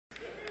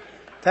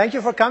Thank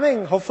you for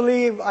coming.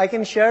 Hopefully, I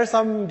can share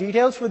some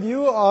details with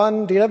you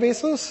on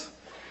databases.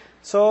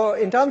 So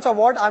in terms of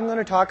what I'm going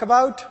to talk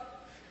about,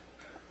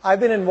 I've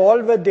been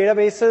involved with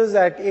databases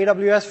at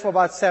AWS for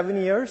about 7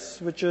 years,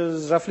 which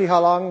is roughly how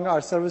long our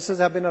services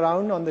have been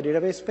around on the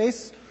database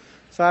space.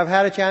 So I've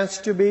had a chance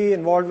to be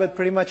involved with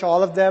pretty much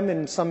all of them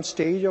in some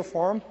stage or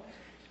form.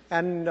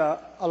 And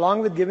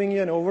along with giving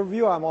you an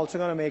overview, I'm also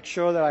going to make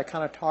sure that I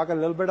kind of talk a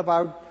little bit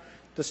about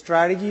the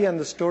strategy and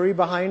the story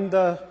behind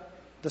the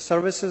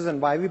services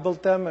and why we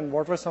built them and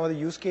what were some of the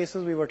use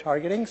cases we were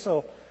targeting.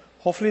 So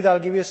hopefully that'll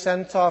give you a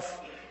sense of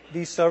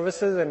these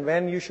services and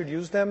when you should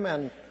use them.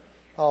 And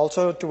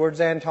also towards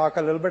the end talk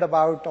a little bit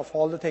about of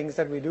all the things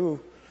that we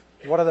do,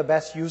 what are the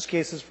best use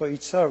cases for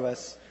each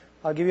service.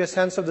 I'll give you a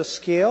sense of the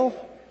scale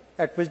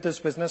at which this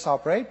business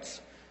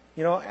operates.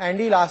 You know,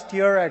 Andy last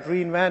year at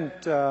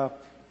reInvent,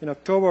 in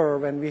October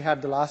when we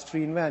had the last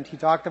reInvent, he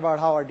talked about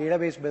how our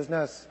database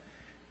business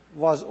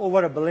was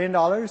over $1 billion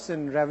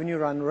in revenue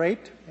run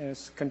rate, and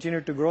it's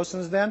continued to grow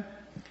since then.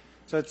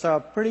 So it's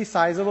a pretty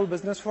sizable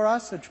business for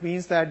us, which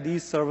means that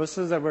these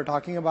services that we're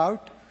talking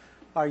about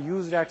are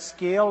used at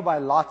scale by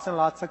lots and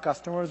lots of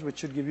customers, which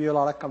should give you a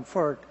lot of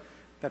comfort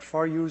that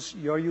for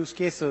your use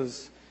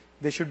cases,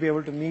 they should be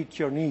able to meet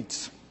your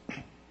needs.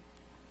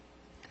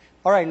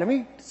 All right, let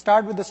me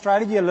start with the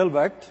strategy a little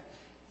bit.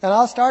 And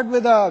I'll start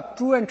with a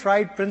true and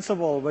tried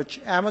principle, which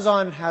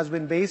Amazon has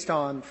been based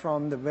on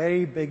from the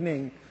very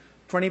beginning,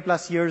 20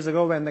 plus years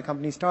ago when the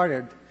company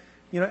started.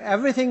 You know,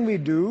 everything we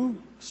do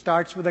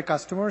starts with the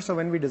customer. So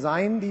when we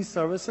design these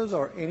services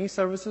or any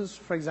services,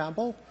 for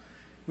example,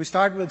 we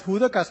start with who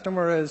the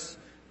customer is,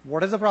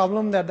 what is the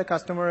problem that the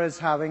customer is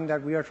having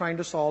that we are trying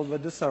to solve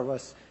with the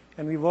service,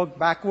 and we work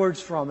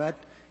backwards from it.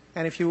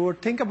 And if you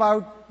would think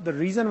about the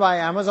reason why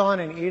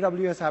Amazon and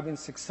AWS have been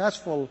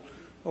successful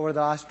over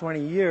the last 20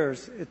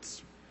 years,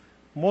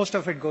 most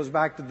of it goes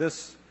back to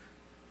this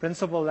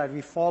principle that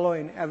we follow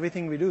in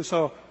everything we do.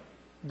 So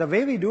the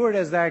way we do it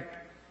is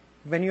that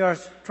when you are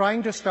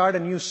trying to start a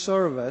new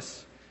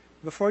service,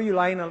 before you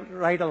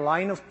write a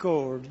line of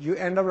code, you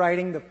end up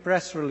writing the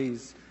press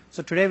release.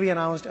 So today we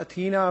announced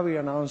Athena, we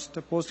announced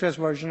a Postgres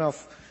version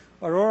of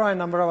Aurora, and a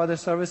number of other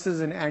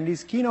services in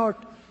Andy's keynote.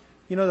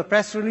 You know, the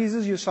press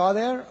releases you saw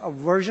there, a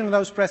version of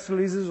those press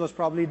releases was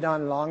probably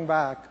done long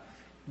back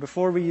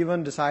before we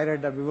even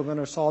decided that we were going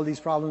to solve these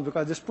problems,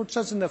 because this puts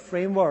us in the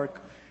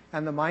framework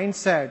and the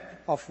mindset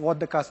of what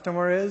the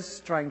customer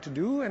is trying to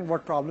do and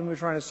what problem we're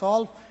trying to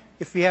solve,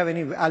 if we have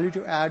any value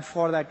to add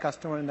for that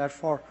customer and that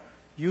for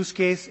use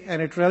case,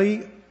 and it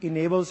really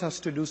enables us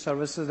to do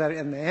services that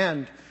in the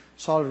end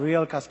solve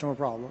real customer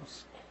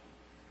problems.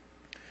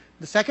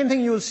 The second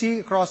thing you will see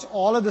across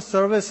all of the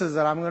services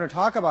that I'm going to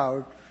talk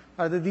about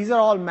are that these are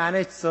all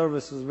managed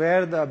services,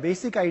 where the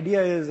basic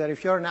idea is that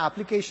if you're an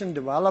application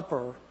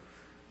developer,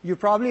 you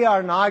probably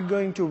are not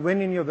going to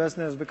win in your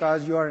business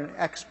because you are an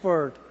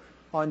expert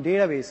on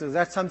databases.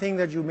 That's something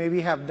that you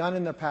maybe have done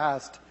in the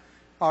past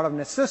out of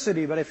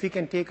necessity, but if we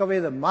can take away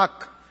the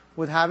muck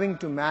with having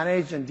to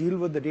manage and deal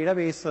with the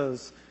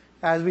databases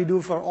as we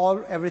do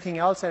for everything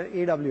else at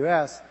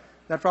AWS,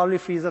 that probably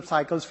frees up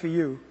cycles for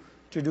you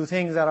to do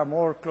things that are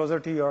more closer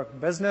to your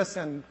business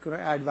and could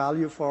add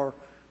value for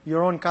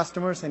your own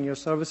customers and your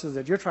services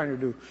that you're trying to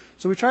do.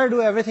 So we try to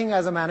do everything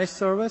as a managed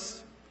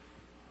service.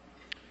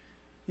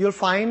 You'll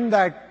find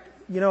that,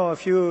 you know,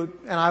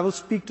 and I will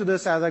speak to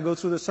this as I go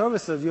through the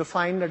services, you'll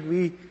find that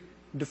we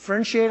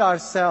differentiate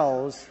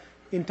ourselves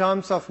in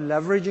terms of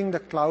leveraging the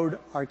cloud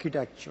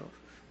architecture.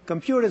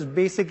 Compute is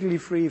basically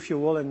free, if you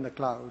will, in the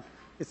cloud.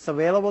 It's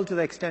available to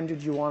the extent that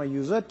you want to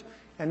use it,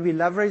 and we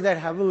leverage that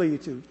heavily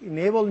to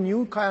enable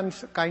new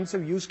kinds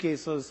of use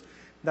cases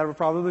that were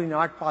probably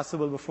not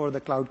possible before the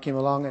cloud came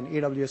along and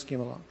AWS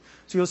came along.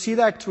 So you'll see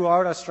that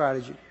throughout our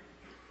strategy.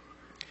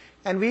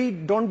 And we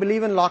don't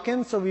believe in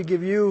lock-in, so we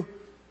give you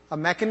a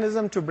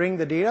mechanism to bring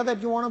the data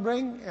that you want to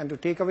bring and to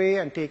take away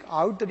and take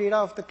out the data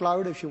of the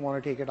cloud if you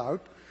want to take it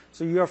out.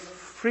 So you are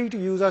free to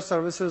use our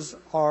services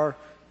or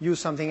use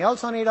something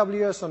else on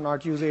AWS or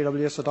not use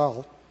AWS at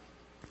all.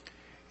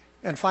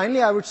 And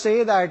finally, I would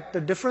say that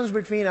the difference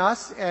between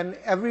us and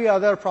every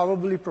other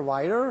probably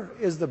provider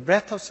is the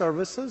breadth of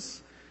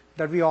services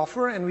that we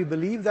offer, and we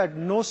believe that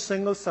no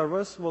single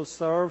service will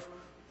serve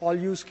all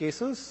use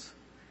cases.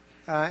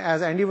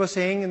 As Andy was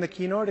saying in the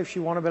keynote, if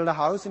you want to build a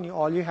house and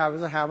all you have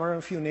is a hammer and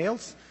a few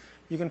nails,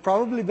 you can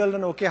probably build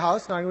an okay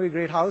house, not going to be a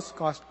great house,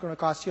 going to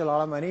cost you a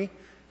lot of money,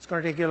 it's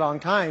going to take you a long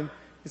time.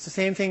 It's the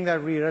same thing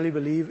that we really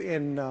believe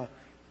in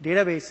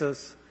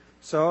databases.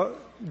 So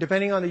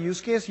depending on the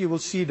use case, you will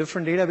see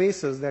different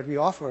databases that we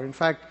offer. In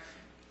fact,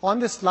 on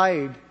this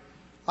slide,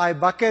 I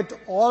bucket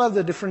all of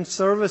the different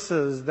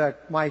services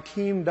that my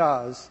team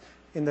does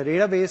in the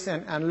database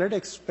and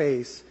analytics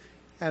space,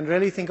 and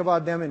really think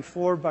about them in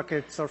 4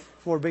 buckets or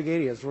 4 big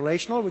areas.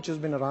 Relational, which has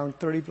been around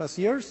 30 plus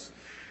years,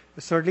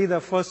 is certainly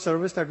the first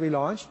service that we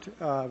launched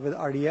with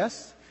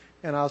RDS,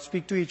 and I'll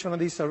speak to each one of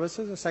these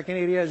services. The second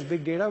area is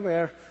big data,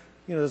 where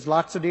there's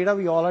lots of data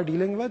we all are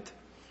dealing with,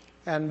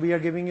 and we are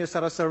giving you a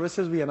set of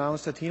services. We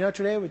announced Athena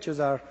today, which is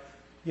our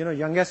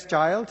youngest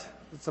child,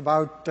 It's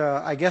about,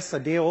 I guess, a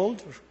day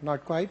old,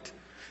 not quite.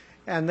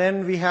 And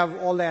then we have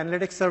all the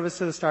analytics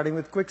services, starting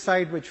with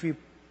QuickSight, which we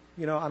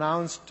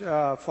announced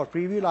for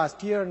preview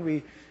last year, and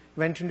we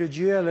went into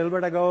GA a little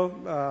bit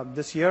ago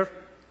this year,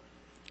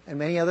 and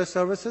many other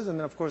services. And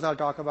then, of course, I'll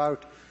talk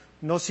about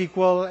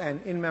NoSQL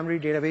and in-memory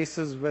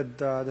databases with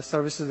the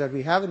services that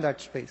we have in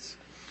that space.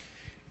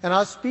 And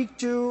I'll speak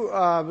to,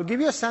 we'll give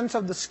you a sense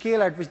of the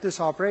scale at which this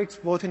operates,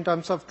 both in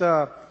terms of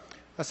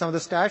some of the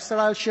stats that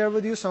I'll share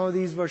with you. Some of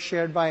these were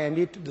shared by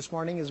Andy this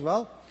morning as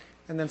well.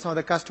 And then some of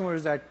the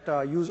customers that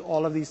use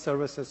all of these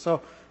services.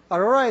 So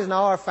Aurora is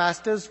now our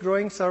fastest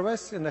growing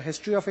service in the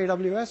history of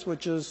AWS,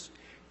 which is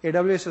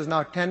AWS is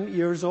now 10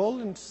 years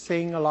old and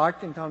saying a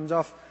lot in terms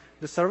of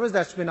the service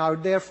that's been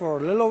out there for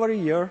a little over a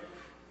year.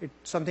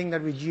 It's something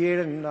that we GA'd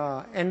in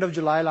end of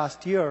July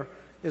last year,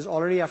 is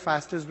already our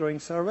fastest growing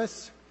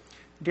service.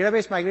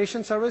 Database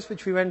migration service,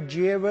 which we went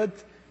GA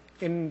with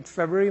in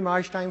February,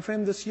 March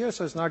timeframe this year,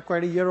 so it's not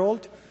quite a year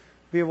old.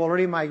 We have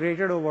already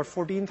migrated over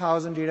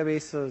 14,000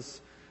 databases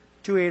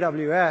to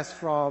AWS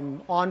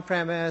from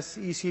on-premise,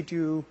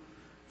 EC2,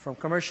 from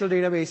commercial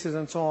databases,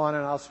 and so on,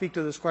 and I'll speak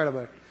to this quite a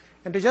bit.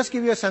 And to just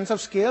give you a sense of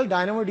scale,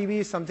 DynamoDB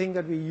is something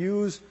that we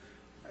use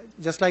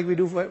just like we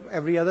do for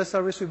every other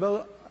service we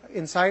build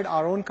inside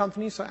our own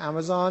company. So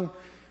Amazon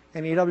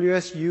and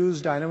AWS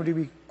use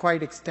DynamoDB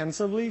quite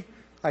extensively.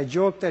 I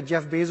joke that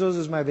Jeff Bezos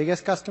is my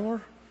biggest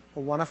customer,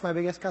 or one of my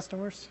biggest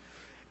customers.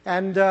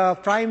 And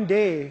Prime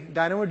Day,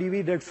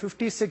 DynamoDB did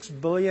 56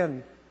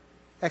 billion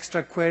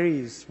extra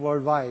queries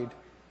worldwide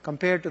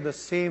compared to the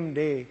same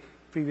day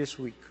previous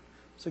week.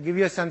 So give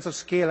you a sense of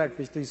scale at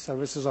which these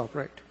services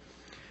operate.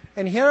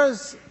 And here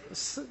is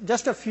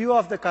just a few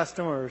of the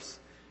customers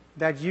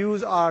that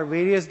use our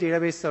various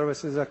database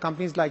services. There are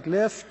companies like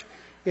Lyft,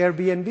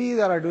 Airbnb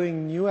that are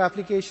doing new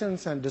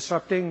applications and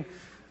disrupting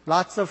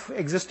lots of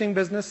existing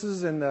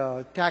businesses in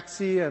the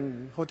taxi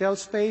and hotel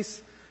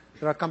space.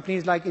 There are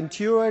companies like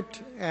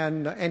Intuit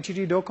and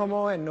NTT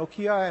Docomo and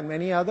Nokia and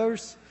many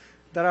others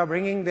that are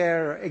bringing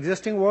their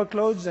existing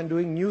workloads and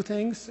doing new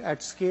things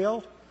at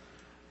scale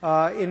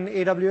in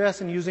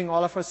AWS and using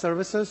all of our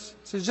services.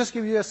 So just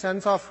give you a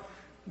sense of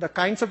the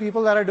kinds of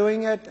people that are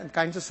doing it and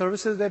kinds of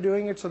services they're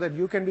doing it so that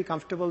you can be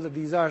comfortable that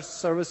these are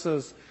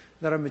services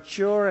that are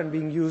mature and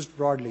being used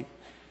broadly.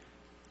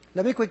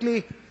 Let me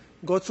quickly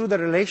go through the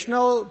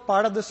relational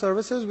part of the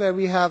services where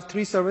we have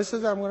three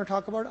services I'm going to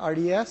talk about.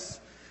 RDS,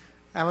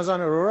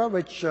 Amazon Aurora,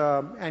 which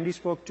Andy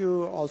spoke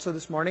to also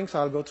this morning, so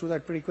I'll go through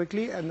that pretty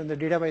quickly, and then the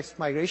database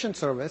migration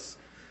service.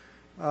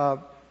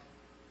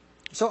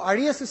 So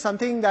RDS is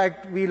something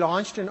that we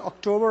launched in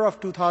October of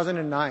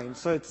 2009.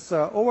 So it's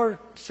over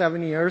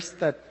 7 years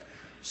that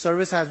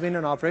service has been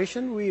in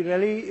operation. We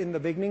really, in the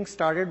beginning,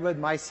 started with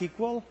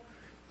MySQL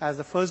as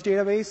the first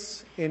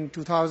database in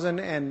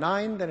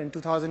 2009. Then in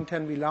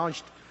 2010, we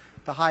launched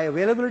the high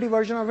availability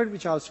version of it,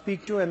 which I'll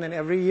speak to. And then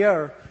every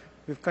year,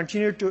 we've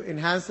continued to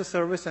enhance the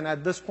service. And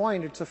at this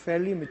point, it's a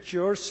fairly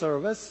mature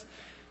service,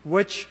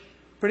 which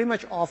pretty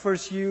much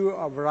offers you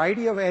a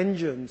variety of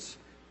engines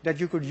that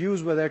you could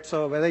use with it.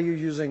 So whether you're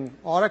using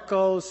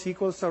Oracle,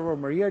 SQL Server,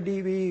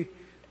 MariaDB,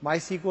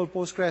 MySQL,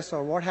 Postgres,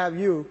 or what have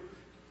you,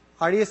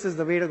 RDS is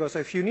the way to go. So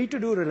if you need to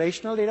do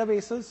relational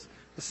databases,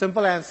 the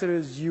simple answer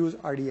is use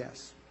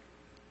RDS.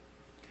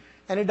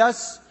 And it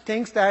does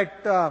things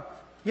that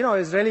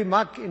is really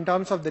much in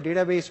terms of the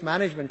database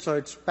management. So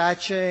it's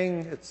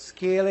patching, it's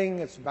scaling,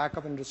 it's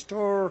backup and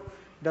restore,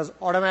 it does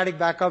automatic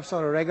backups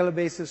on a regular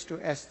basis to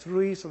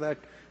S3 so that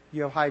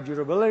you have high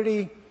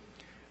durability.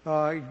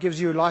 It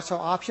gives you lots of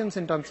options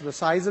in terms of the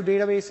size of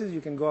databases.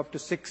 You can go up to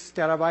 6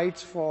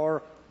 terabytes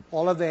for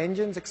all of the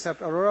engines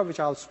except Aurora, which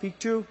I'll speak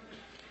to.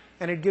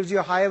 And it gives you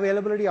a high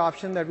availability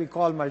option that we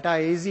call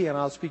multi-AZ, and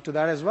I'll speak to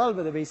that as well.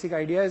 But the basic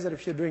idea is that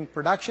if you're doing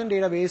production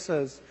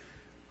databases,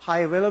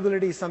 high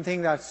availability is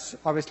something that's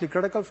obviously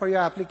critical for your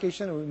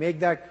application, and we make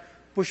that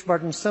push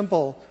button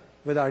simple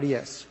with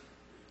RDS.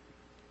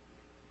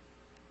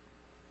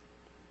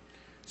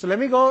 So let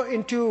me go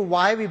into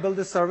why we built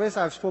this service.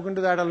 I've spoken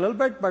to that a little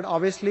bit, but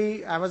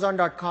obviously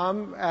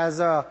Amazon.com as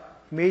a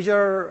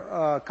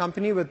major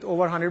company with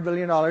over $100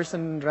 billion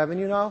in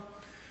revenue now,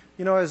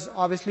 is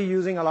obviously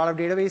using a lot of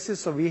databases.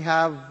 So we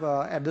have,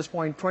 at this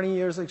point, 20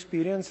 years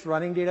experience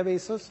running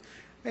databases.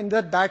 In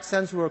that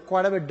sense, we're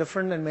quite a bit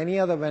different than many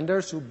other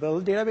vendors who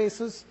build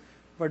databases,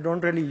 but don't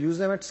really use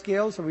them at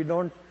scale. So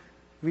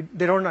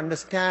they don't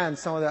understand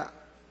some of the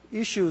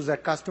issues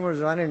that customers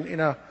run in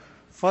a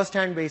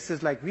first-hand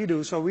basis like we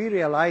do. So we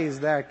realize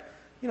that,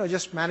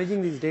 just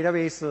managing these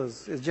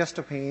databases is just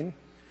a pain.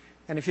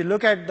 And if you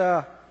look at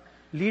the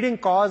leading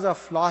cause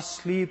of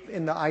lost sleep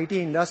in the IT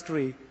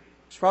industry,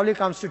 it probably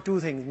comes to two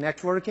things: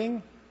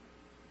 networking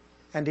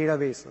and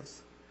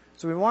databases.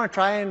 So we want to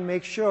try and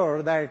make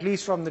sure that at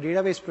least from the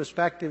database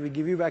perspective, we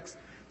give you back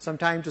some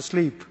time to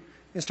sleep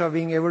instead of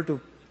being able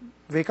to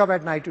wake up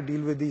at night to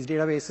deal with these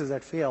databases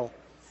that fail.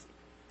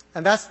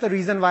 And that's the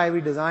reason why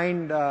we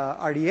designed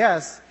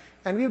RDS.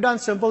 And we've done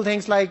simple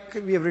things like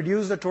we have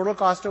reduced the total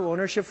cost of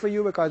ownership for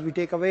you because we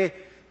take away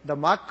the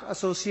muck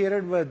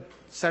associated with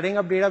setting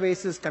up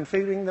databases,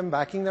 configuring them,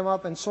 backing them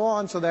up, and so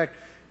on, so that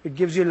it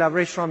gives you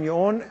leverage from your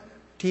own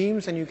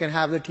teams, and you can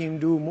have the team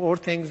do more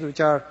things which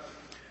are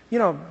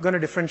going to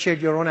differentiate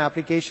your own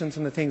applications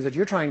and the things that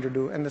you're trying to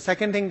do. And the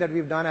second thing that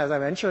we've done, as I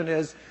mentioned,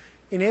 is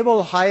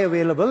enable high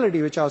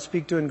availability, which I'll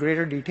speak to in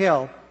greater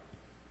detail.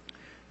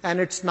 And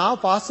it's now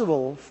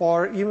possible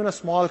for even a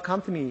small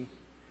company,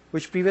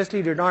 which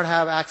previously did not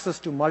have access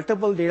to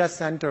multiple data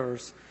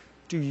centers,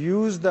 to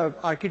use the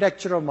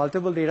architecture of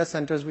multiple data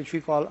centers, which we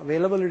call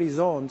availability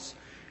zones,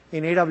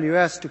 in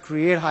AWS to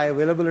create high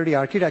availability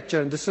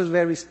architecture. And this is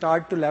where we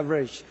start to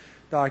leverage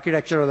the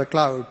architecture of the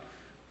cloud.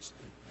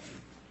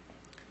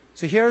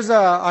 So here's the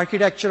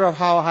architecture of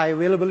how high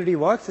availability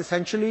works.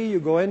 Essentially, you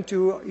go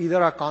into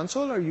either a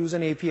console or use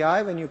an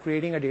API when you're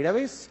creating a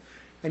database.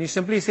 And you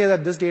simply say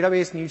that this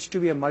database needs to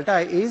be a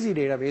multi-AZ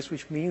database,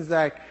 which means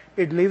that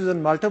it lives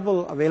in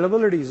multiple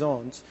availability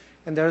zones.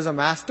 And there is a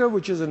master,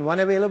 which is in one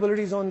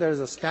availability zone. There is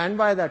a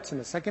standby that's in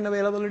a second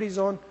availability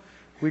zone.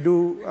 We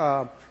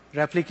do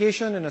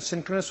replication in a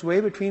synchronous way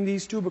between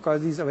these two,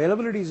 because these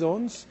availability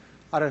zones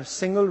are a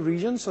single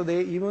region. So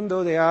they, even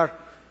though they are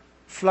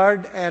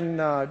flood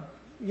and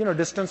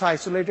distance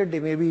isolated, they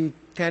may be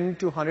 10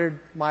 to 100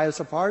 miles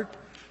apart.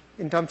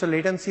 In terms of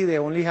latency, they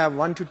only have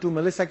 1 to 2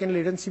 millisecond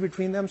latency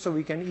between them. So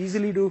we can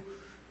easily do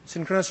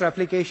synchronous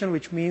replication,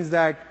 which means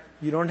that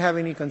you don't have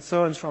any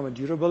concerns from a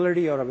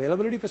durability or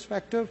availability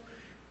perspective.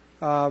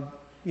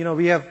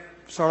 We have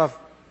sort of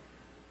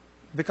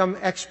become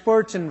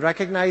experts in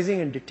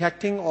recognizing and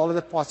detecting all of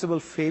the possible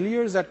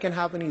failures that can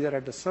happen either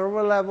at the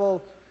server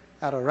level,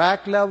 at a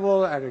rack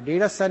level, at a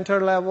data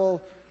center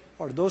level,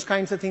 or those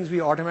kinds of things.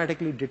 We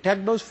automatically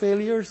detect those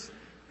failures.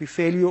 We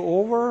fail you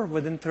over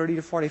within 30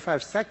 to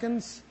 45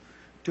 seconds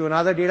to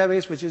another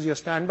database, which is your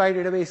standby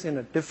database in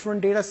a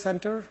different data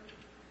center.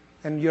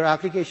 And your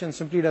application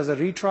simply does a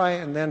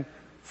retry and then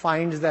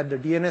finds that the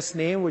DNS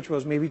name, which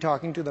was maybe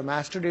talking to the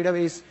master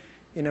database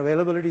in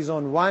availability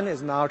zone 1,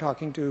 is now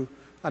talking to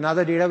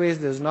another database.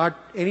 There's not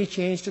any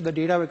change to the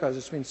data because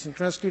it's been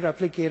synchronously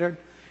replicated,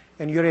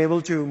 and you're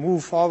able to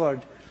move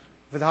forward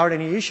without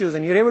any issues.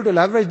 And you're able to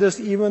leverage this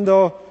even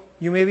though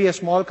you may be a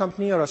small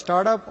company or a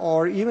startup,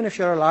 or even if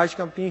you're a large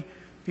company,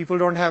 people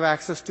don't have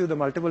access to the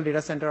multiple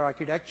data center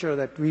architecture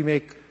that we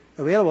make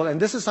available. And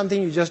this is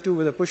something you just do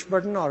with a push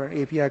button or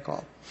an API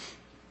call.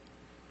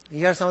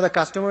 Here are some of the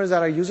customers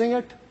that are using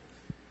it.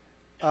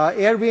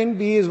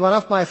 Airbnb is one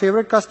of my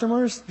favorite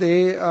customers.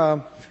 They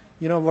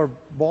were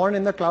born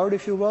in the cloud,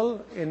 if you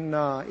will, in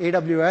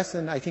AWS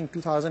in, I think,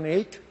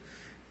 2008.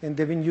 And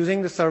they've been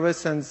using the service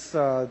since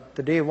the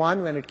day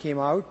one when it came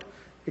out.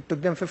 It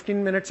took them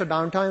 15 minutes of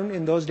downtime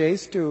in those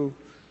days to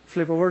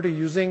flip over to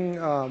using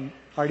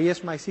RDS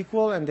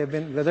MySQL, and they've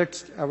been with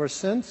it ever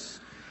since.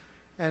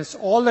 And it's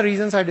all the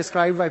reasons I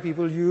described why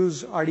people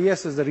use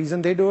RDS is the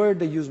reason they do it.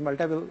 They use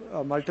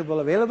multiple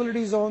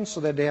availability zones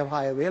so that they have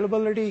high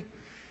availability.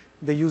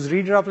 They use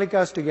read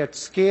replicas to get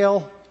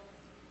scale.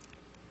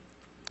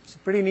 It's a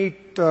pretty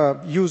neat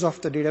use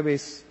of the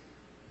database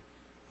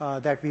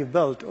that we've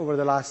built over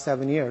the last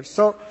 7 years.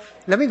 So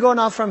let me go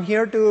now from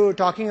here to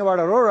talking about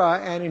Aurora,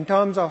 and in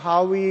terms of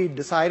how we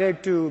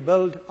decided to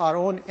build our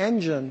own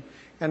engine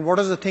and what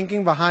is the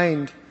thinking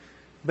behind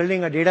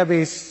building a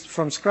database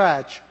from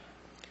scratch,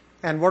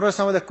 and what are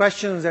some of the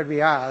questions that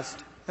we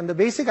asked. And the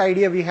basic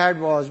idea we had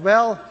was,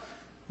 well,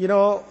 the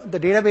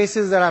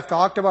databases that I've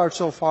talked about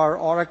so far,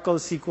 Oracle,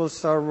 SQL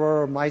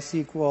Server,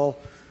 MySQL,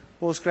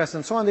 Postgres,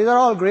 and so on, these are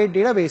all great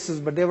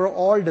databases, but they were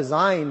all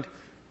designed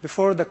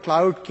before the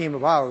cloud came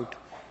about.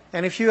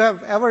 And if you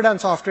have ever done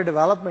software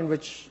development,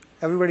 which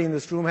everybody in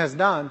this room has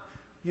done,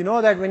 you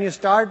know that when you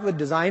start with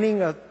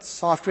designing a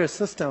software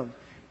system,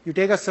 you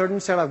take a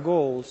certain set of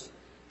goals.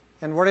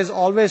 And what is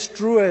always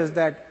true is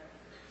that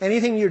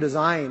anything you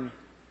design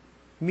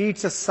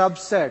meets a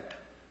subset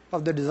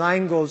of the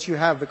design goals you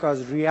have,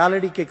 because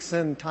reality kicks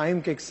in,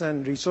 time kicks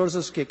in,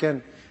 resources kick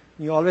in.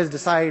 You always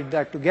decide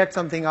that to get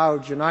something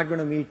out, you're not going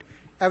to meet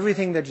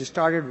everything that you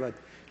started with.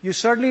 You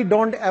certainly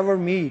don't ever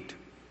meet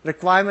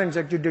requirements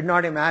that you did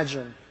not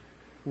imagine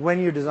when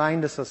you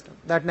designed the system.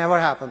 That never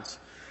happens.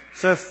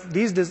 So if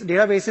these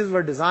databases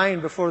were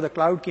designed before the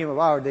cloud came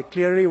about, they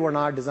clearly were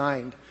not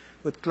designed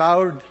with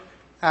cloud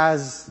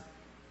as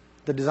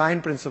the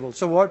design principle.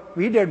 So what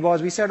we did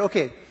was we said,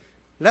 okay,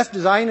 let's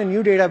design a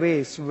new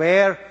database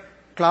where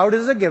cloud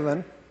is a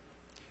given,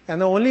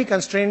 and the only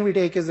constraint we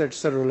take is that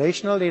it's a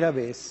relational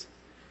database,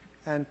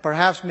 and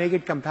perhaps make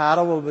it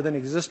compatible with an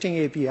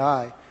existing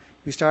API.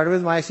 We started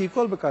with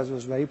MySQL because it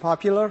was very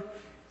popular,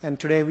 and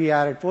today we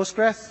added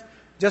Postgres.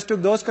 Just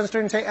took those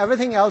constraints and say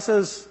everything else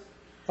is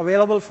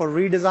available for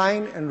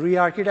redesign and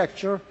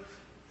re-architecture.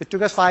 It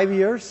took us 5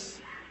 years,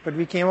 but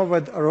we came up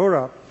with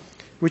Aurora,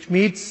 which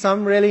meets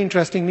some really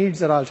interesting needs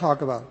that I'll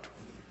talk about.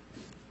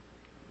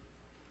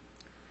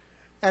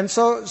 And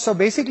so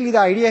basically the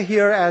idea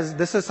here, as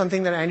this is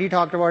something that Andy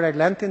talked about at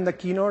length in the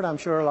keynote, I'm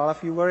sure a lot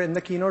of you were in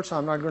the keynote, so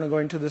I'm not going to go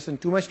into this in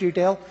too much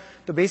detail.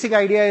 The basic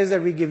idea is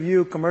that we give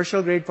you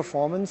commercial grade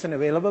performance and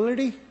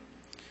availability,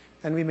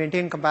 and we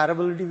maintain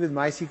compatibility with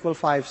MySQL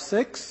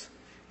 5.6,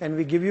 and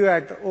we give you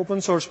at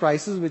open source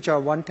prices, which are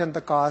 1/10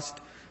 the cost,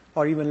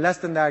 or even less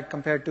than that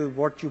compared to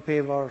what you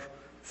pay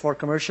for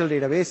commercial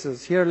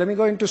databases. Here, let me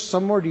go into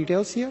some more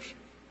details here.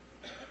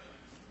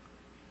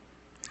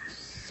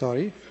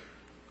 Sorry.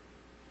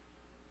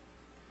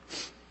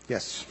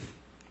 Yes.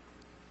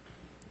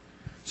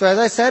 So as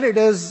I said, it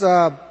is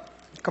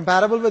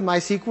compatible with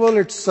MySQL.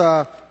 It's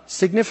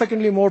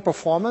significantly more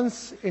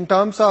performance in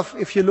terms of,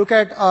 if you look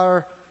at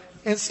our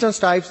instance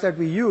types that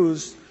we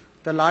use,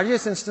 the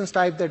largest instance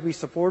type that we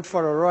support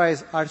for Aurora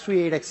is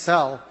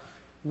R38XL,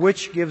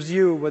 which gives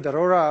you, with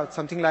Aurora,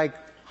 something like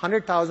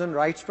 100,000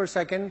 writes per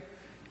second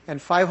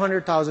and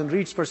 500,000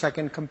 reads per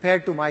second,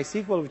 compared to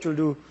MySQL, which will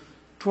do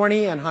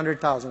 20 and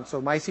 100,000.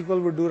 So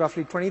MySQL would do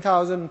roughly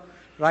 20,000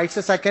 writes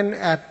a second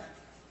at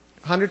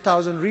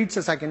 100,000 reads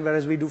a second,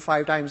 whereas we do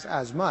 5 times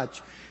as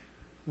much.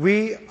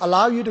 We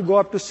allow you to go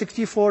up to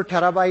 64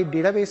 terabyte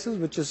databases,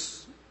 which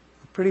is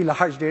a pretty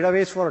large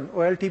database for an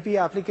OLTP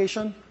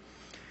application.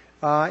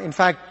 In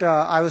fact,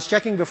 I was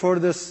checking before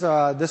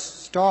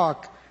this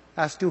talk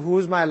as to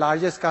who's my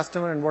largest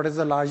customer and what is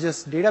the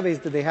largest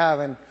database that they have.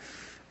 And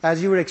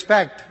as you would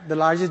expect, the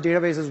largest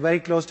database is very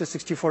close to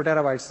 64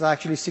 terabytes. It's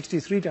actually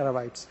 63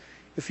 terabytes.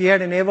 If we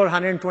had enabled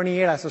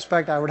 128, I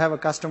suspect I would have a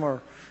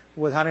customer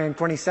with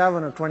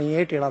 127 or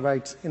 28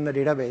 terabytes in the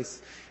database.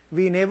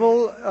 We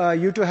enable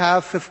you to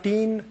have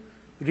 15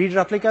 read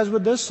replicas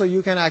with this, so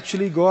you can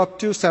actually go up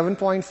to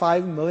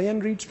 7.5 million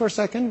reads per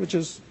second, which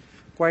is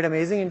quite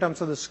amazing in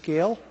terms of the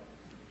scale.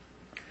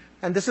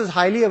 And this is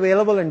highly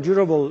available and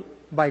durable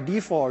by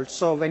default.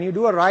 So when you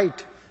do a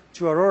write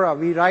to Aurora,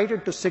 we write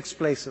it to 6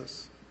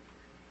 places.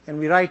 And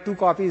we write 2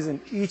 copies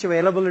in each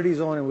availability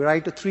zone, and we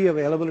write to 3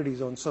 availability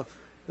zones. So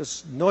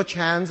there's no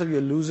chance of you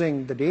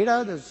losing the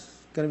data. There's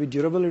going to be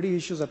durability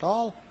issues at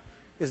all.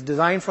 It's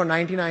designed for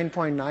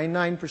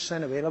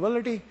 99.99%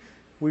 availability.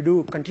 We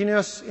do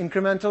continuous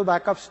incremental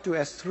backups to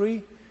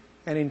S3.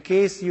 And in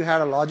case you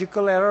had a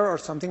logical error or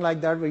something like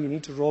that where you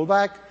need to roll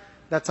back,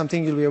 that's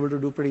something you'll be able to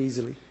do pretty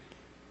easily.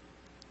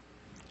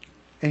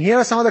 And here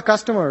are some of the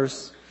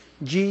customers: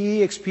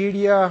 GE,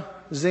 Expedia,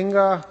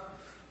 Zynga,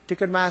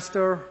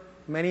 Ticketmaster,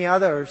 many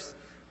others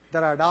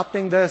that are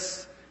adopting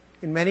this.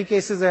 In many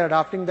cases, they're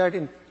adopting that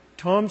in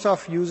terms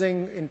of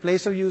using, in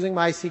place of using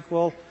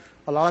MySQL.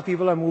 A lot of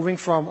people are moving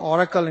from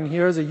Oracle, and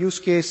here's a use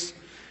case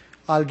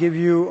I'll give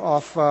you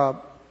of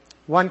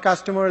one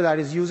customer that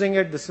is using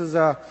it. This is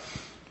a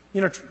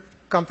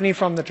company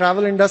from the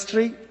travel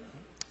industry,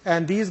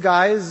 and these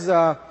guys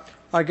are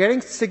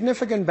getting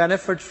significant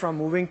benefits from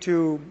moving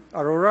to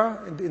Aurora.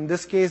 In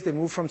this case, they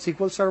moved from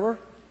SQL Server,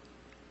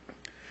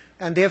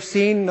 and they have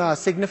seen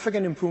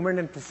significant improvement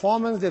in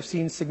performance. They've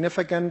seen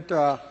significant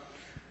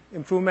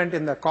improvement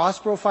in the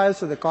cost profile,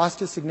 so the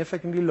cost is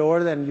significantly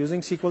lower than using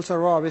SQL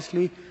Server,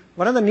 obviously.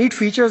 One of the neat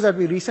features that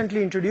we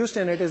recently introduced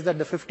in it is that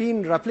the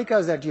 15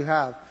 replicas that you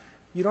have,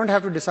 you don't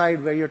have to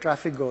decide where your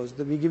traffic goes.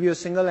 We give you a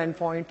single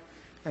endpoint,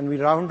 and we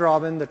round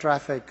robin the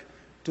traffic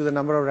to the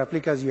number of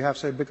replicas you have,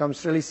 so it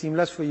becomes really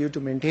seamless for you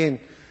to maintain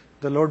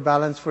the load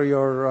balance for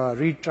your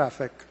read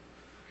traffic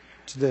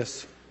to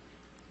this.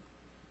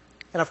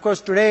 And of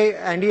course, today,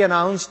 Andy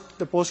announced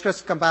the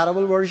Postgres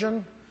compatible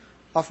version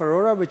of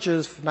Aurora, which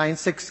is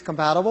 9.6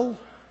 compatible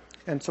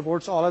and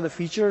supports all of the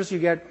features. You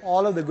get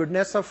all of the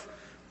goodness of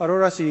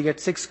Aurora, so you get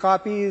 6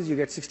 copies, you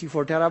get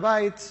 64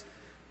 terabytes,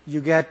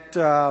 you get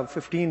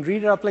 15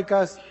 read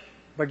replicas,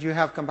 but you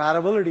have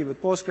compatibility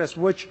with Postgres,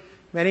 which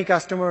many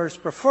customers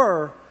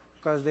prefer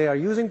because they are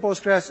using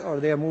Postgres or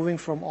they are moving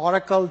from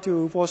Oracle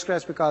to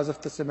Postgres because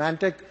of the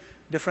semantic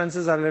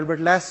differences are a little bit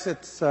less.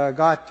 It's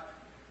got,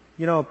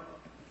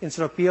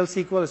 instead of PL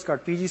SQL, it's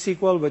got PG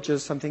SQL, which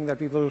is something that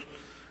people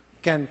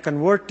can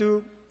convert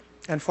to.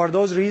 And for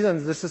those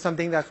reasons, this is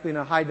something that's been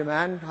a high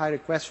demand, high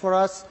request for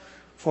us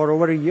for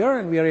over a year,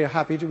 and we are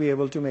happy to be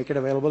able to make it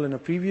available in a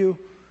preview.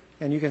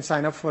 And you can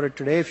sign up for it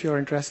today if you're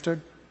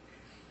interested.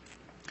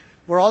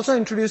 We're also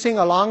introducing,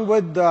 along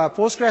with the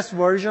Postgres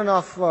version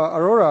of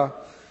Aurora,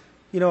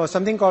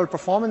 something called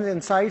Performance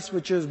Insights,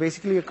 which is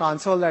basically a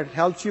console that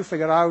helps you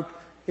figure out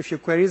if your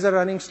queries are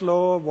running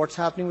slow, what's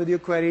happening with your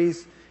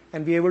queries,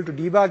 and be able to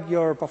debug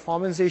your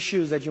performance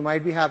issues that you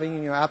might be having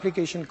in your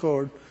application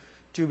code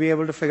to be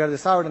able to figure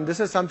this out. And this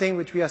is something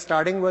which we are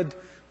starting with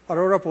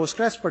Aurora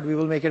Postgres, but we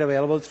will make it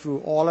available through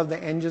all of the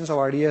engines of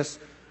RDS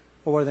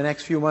over the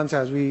next few months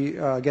as we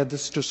get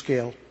this to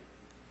scale.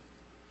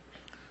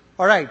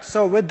 All right,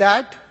 so with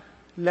that,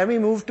 let me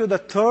move to the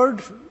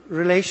third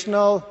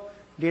relational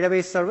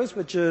database service,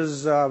 which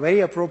is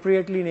very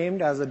appropriately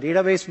named as a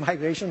database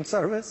migration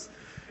service.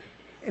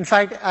 In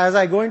fact, as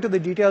I go into the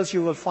details,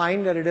 you will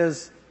find that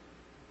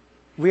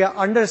we are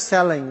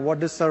underselling what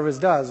this service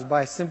does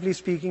by simply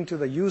speaking to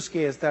the use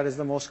case that is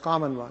the most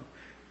common one.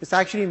 It's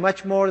actually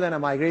much more than a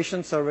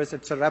migration service.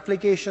 It's a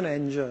replication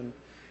engine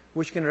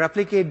which can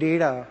replicate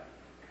data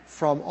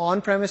from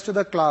on-premise to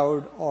the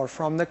cloud or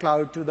from the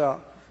cloud to the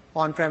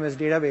on-premise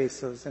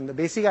databases. And the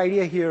basic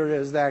idea here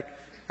is that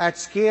at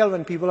scale,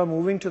 when people are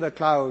moving to the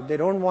cloud, they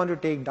don't want to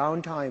take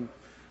downtime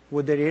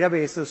with the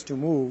databases to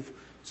move.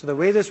 So the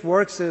way this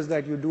works is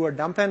that you do a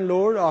dump and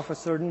load of a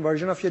certain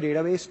version of your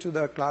database to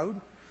the cloud.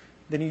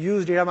 Then you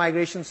use data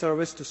migration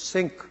service to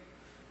sync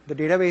the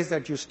database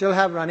that you still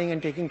have running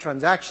and taking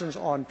transactions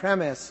on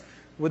premise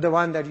with the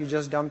one that you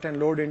just dumped and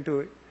load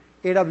into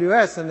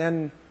AWS. And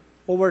then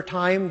over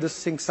time, this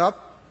syncs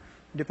up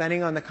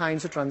depending on the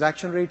kinds of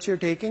transaction rates you're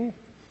taking.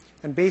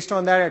 And based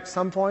on that, at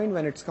some point,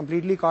 when it's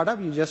completely caught up,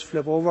 you just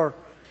flip over.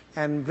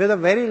 And with a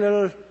very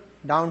little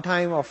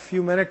downtime of a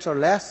few minutes or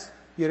less,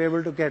 you're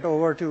able to get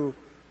over to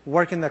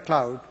work in the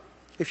cloud.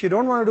 If you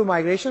don't want to do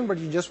migration, but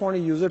you just want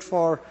to use it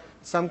for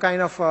some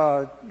kind of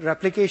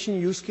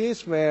replication use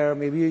case where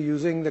maybe you're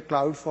using the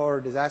cloud for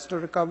disaster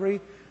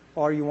recovery,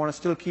 or you want to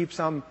still keep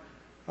some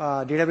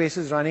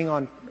databases running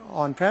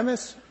on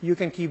premise, you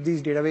can keep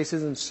these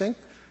databases in sync.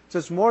 So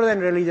it's more than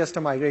really just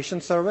a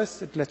migration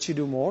service. It lets you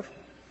do more.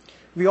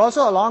 We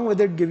also, along with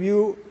it, give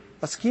you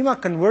a schema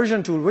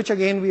conversion tool, which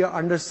again we are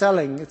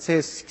underselling. It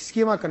says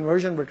schema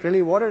conversion, but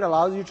really what it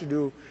allows you to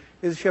do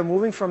is if you're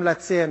moving from,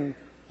 let's say, an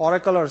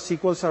Oracle or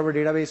SQL Server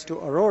database to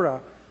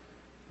Aurora,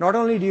 not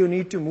only do you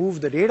need to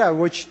move the data,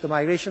 which the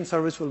migration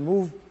service will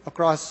move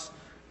across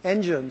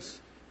engines,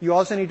 you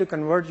also need to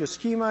convert your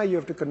schema, you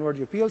have to convert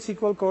your PL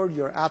SQL code,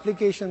 your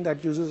application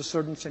that uses a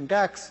certain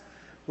syntax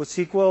with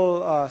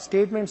SQL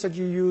statements that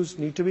you use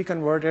need to be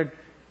converted,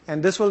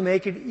 and this will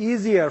make it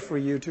easier for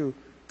you to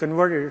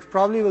convert it. It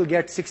probably will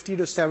get 60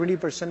 to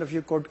 70% of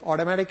your code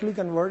automatically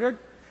converted,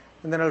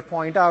 and then it'll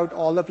point out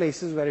all the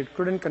places where it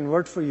couldn't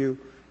convert for you,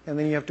 and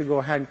then you have to go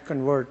ahead and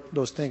convert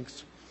those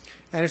things.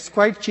 And it's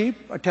quite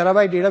cheap. A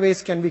terabyte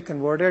database can be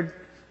converted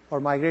or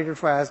migrated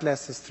for as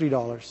less as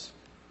 $3.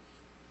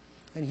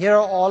 And here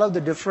are all of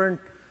the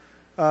different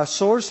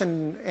source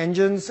and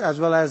engines as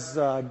well as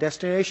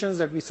destinations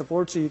that we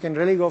support. So you can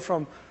really go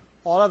from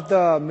all of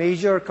the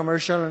major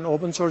commercial and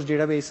open source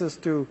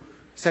databases to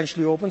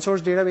essentially open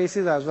source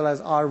databases as well as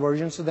our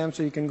versions of them.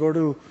 So you can go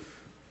to,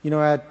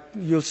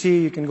 you'll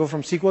see you can go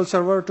from SQL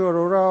Server to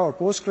Aurora or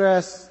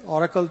Postgres,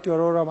 Oracle to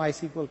Aurora,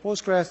 MySQL,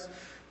 Postgres,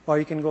 or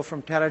you can go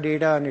from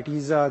Teradata,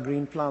 Netezza,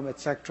 Greenplum,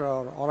 etc.,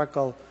 or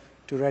Oracle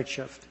to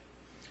Redshift.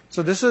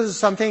 So this is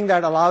something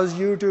that allows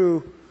you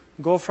to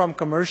go from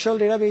commercial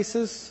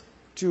databases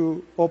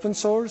to open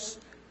source,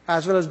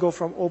 as well as go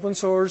from open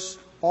source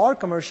or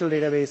commercial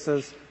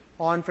databases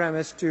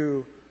on-premise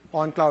to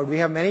on-cloud. We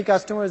have many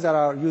customers that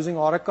are using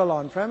Oracle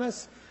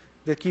on-premise.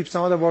 They keep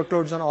some of the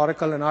workloads on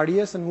Oracle and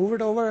RDS and move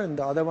it over, and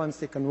the other ones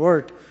they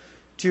convert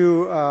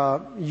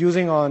to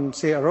using on,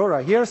 say,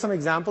 Aurora. Here are some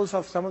examples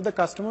of some of the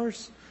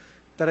customers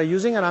that are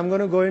using, and I'm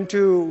going to go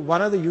into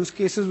one of the use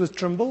cases with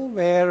Trimble,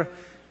 where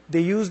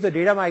they use the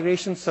data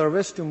migration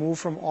service to move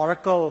from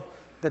Oracle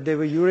that they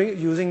were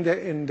using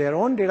in their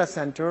own data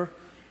center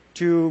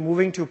to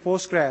moving to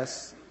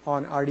Postgres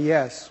on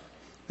RDS.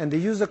 And they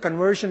use the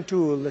conversion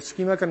tool, the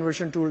schema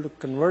conversion tool, to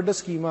convert the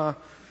schema,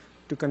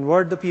 to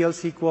convert the PL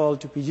SQL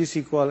to PG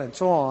SQL, and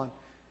so on.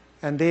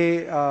 And they,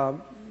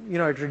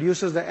 it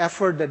reduces the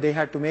effort that they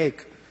had to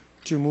make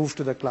to move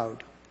to the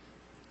cloud.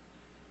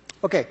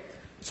 Okay,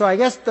 so I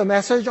guess the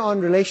message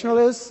on relational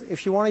is,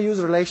 if you want to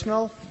use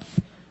relational,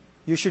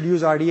 you should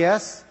use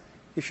RDS.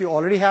 If you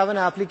already have an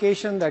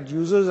application that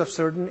uses a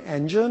certain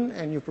engine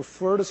and you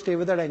prefer to stay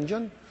with that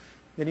engine,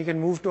 then you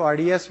can move to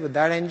RDS with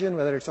that engine,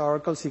 whether it's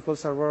Oracle, SQL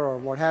Server, or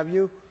what have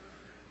you.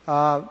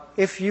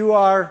 If you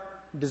are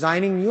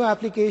designing new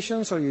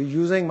applications or you're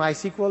using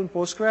MySQL and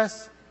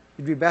Postgres,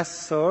 you'd be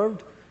best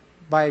served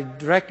by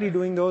directly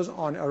doing those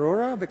on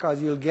Aurora,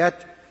 because you'll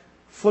get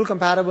full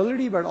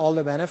compatibility but all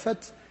the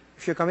benefits.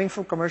 If you're coming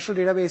from commercial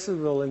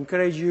databases, we'll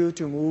encourage you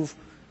to move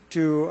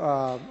to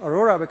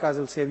Aurora because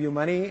it'll save you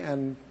money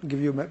and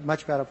give you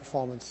much better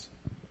performance.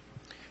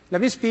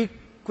 Let me speak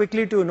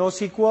quickly to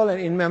NoSQL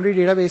and in-memory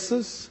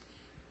databases.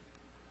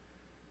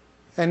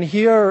 And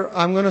here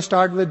I'm going to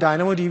start with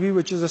DynamoDB,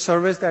 which is a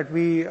service that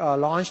we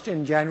launched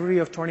in January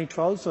of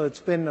 2012. So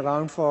it's been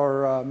around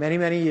for many,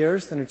 many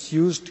years, and it's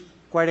used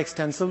quite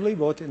extensively,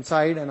 both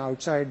inside and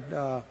outside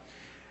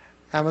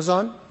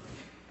Amazon.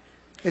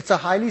 It's a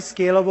highly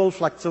scalable,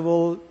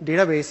 flexible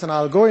database, and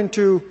I'll go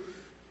into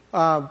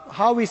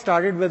how we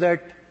started with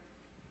it,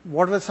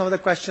 what were some of the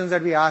questions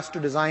that we asked to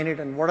design it,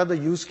 and what are the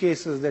use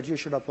cases that you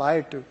should apply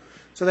it to.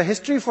 So the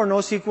history for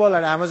NoSQL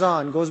at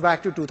Amazon goes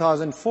back to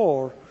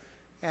 2004.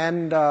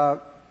 And,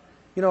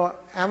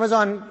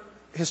 Amazon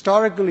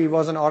historically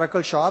was an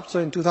Oracle shop. So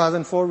in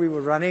 2004, we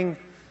were running,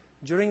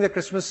 during the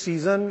Christmas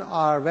season,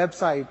 our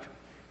website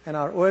and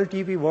our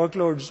OLTP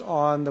workloads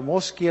on the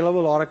most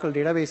scalable Oracle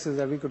databases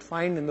that we could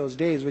find in those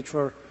days, which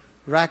were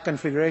rack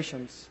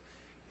configurations.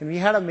 And we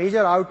had a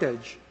major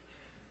outage,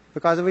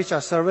 because of which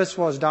our service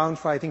was down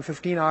for, I think,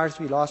 15 hours.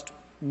 We lost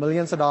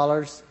millions of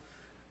dollars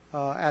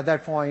at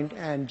that point.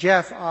 And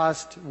Jeff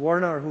asked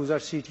Werner, who's our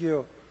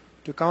CTO,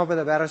 to come up with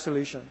a better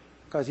solution,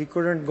 because he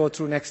couldn't go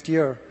through next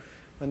year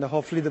when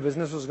hopefully the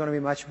business was going to be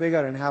much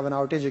bigger and have an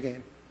outage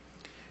again.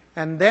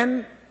 And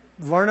then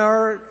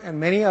Werner and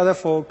many other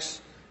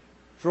folks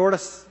wrote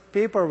a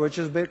paper which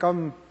has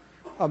become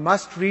a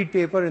must-read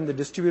paper in the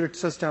distributed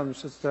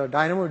systems. It's the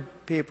Dynamo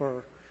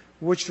paper,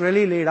 which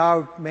really laid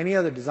out many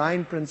of the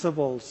design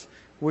principles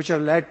which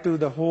have led to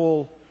the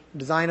whole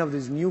design of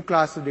these new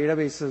class of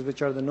databases,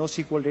 which are the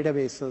NoSQL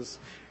databases.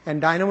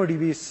 And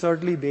DynamoDB is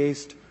certainly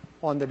based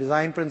on the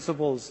design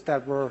principles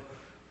that were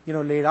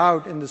laid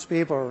out in this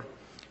paper.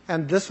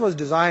 And this was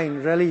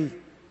designed really,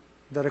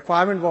 the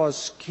requirement was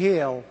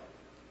scale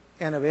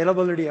and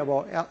availability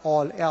above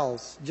all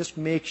else. Just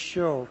make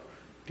sure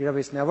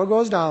database never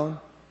goes down,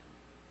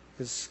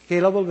 is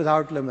scalable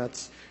without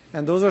limits.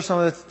 And those are some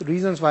of the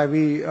reasons why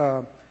we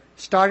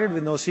started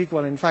with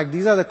NoSQL. In fact,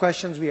 these are the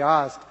questions we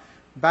asked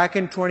back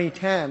in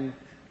 2010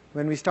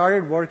 when we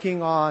started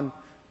working on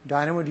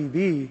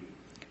DynamoDB.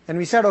 And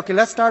we said, okay,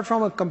 let's start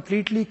from a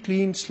completely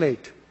clean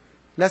slate.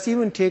 Let's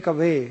even take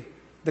away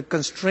the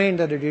constraint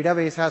that a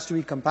database has to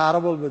be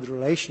compatible with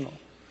relational,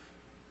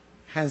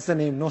 hence the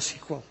name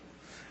NoSQL.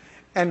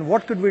 And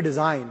what could we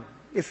design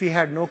if we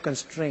had no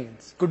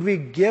constraints? Could we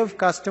give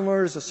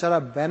customers a set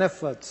of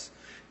benefits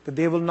that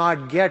they will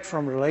not get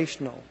from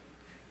relational?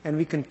 And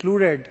we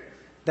concluded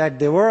that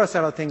there were a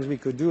set of things we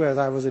could do, as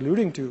I was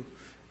alluding to.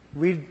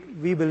 We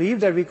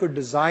believed that we could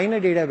design a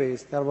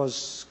database that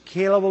was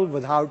scalable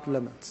without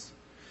limits.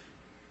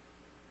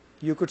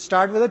 You could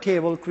start with a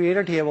table, create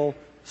a table,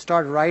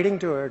 start writing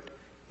to it,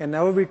 and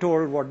never be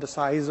told what the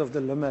size of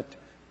the limit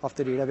of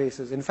the database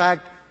is. In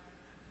fact,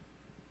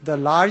 the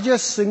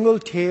largest single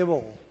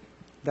table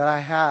that I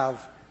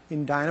have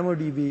in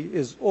DynamoDB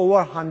is over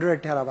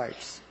 100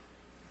 terabytes.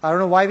 I don't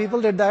know why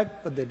people did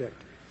that, but they did.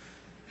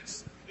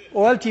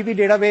 OLTP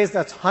database,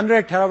 that's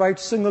 100 terabytes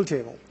single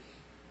table.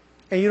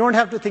 And you don't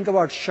have to think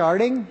about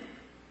sharding.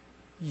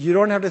 You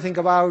don't have to think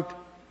about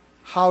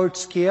how it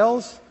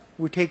scales.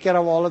 We take care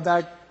of all of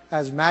that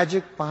as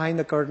magic behind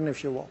the curtain,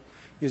 if you will.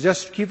 You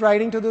just keep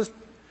writing to this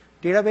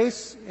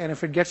database, and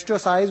if it gets to a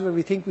size where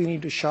we think we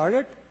need to shard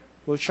it,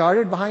 we'll shard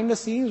it behind the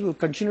scenes. We'll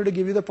continue to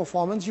give you the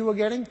performance you were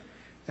getting.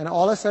 And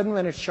all of a sudden,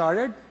 when it's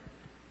sharded,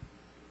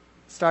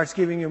 starts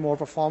giving you more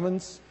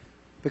performance,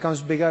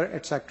 becomes bigger,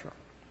 etc.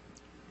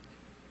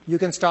 You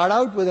can start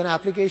out with an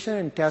application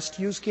and test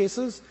use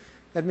cases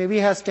that maybe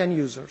has 10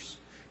 users.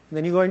 And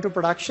then you go into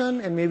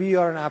production, and maybe you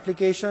are an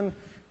application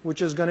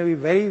which is going to be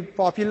very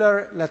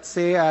popular, let's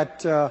say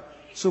at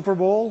Super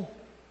Bowl,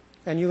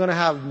 and you're going to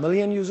have 1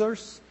 million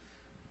users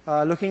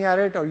looking at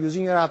it or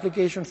using your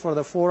application for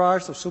the 4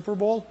 hours of Super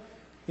Bowl.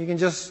 You can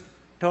just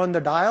turn the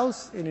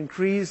dials and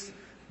increase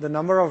the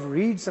number of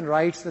reads and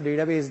writes the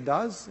database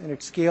does, and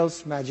it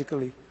scales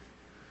magically.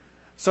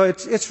 So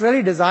it's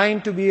really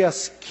designed to be a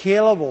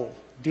scalable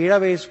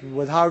database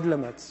without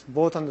limits,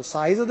 both on the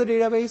size of the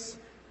database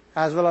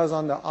as well as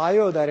on the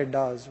I/O that it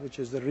does, which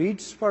is the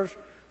reads per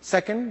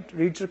second,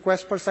 reads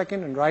requests per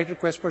second, and write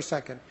requests per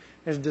second.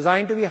 It's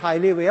designed to be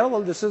highly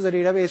available. This is a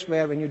database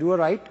where when you do a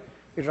write,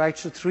 it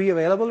writes to 3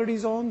 availability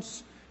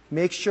zones.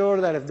 Make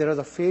sure that if there is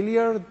a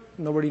failure,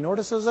 nobody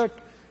notices it.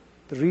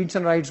 The reads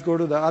and writes go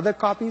to the other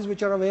copies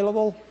which are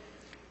available,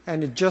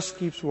 and it just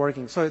keeps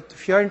working. So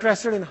if you're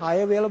interested in high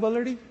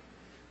availability,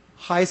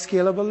 high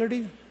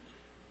scalability,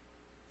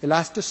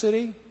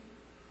 elasticity,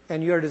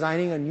 and you're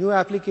designing a new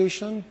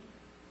application,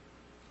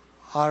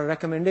 our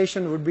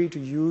recommendation would be to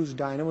use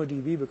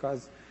DynamoDB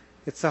because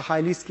it's a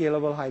highly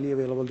scalable, highly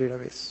available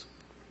database.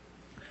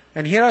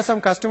 And here are some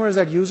customers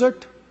that use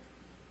it.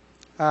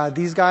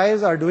 These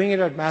guys are doing it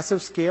at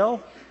massive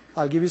scale.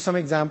 I'll give you some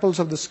examples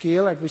of the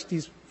scale at which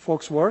these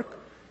folks work.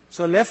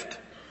 So Lyft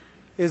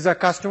is a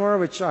customer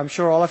which I'm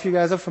sure all of you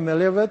guys are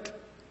familiar with.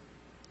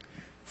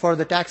 For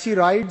the taxi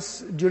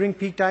rides during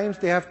peak times,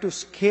 they have to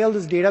scale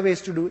this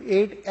database to do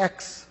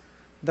 8x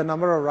the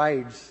number of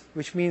rides,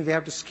 which means they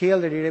have to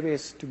scale the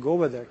database to go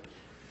with it.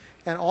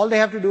 And all they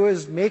have to do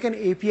is make an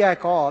API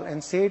call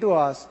and say to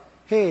us,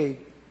 hey,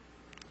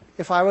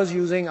 if I was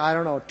using,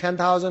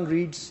 10,000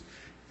 reads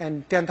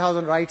and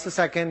 10,000 writes a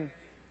second,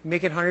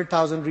 make it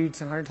 100,000 reads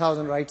and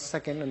 100,000 writes a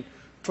second, and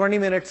 20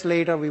 minutes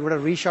later, we would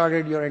have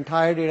resharded your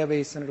entire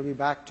database and it'll be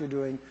back to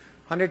doing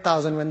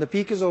 100,000. When the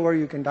peak is over,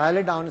 you can dial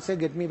it down and say,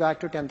 get me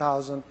back to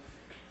 10,000.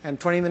 And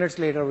 20 minutes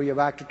later, we are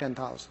back to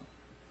 10,000.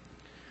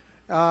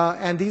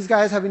 And these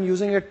guys have been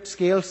using it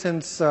scale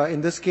since,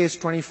 in this case,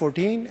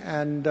 2014.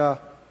 And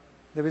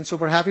they've been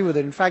super happy with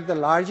it. In fact, the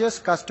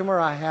largest customer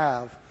I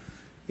have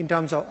in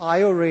terms of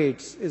I/O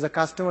rates is a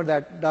customer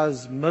that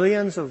does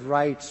millions of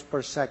writes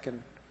per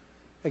second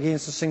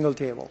against a single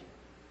table.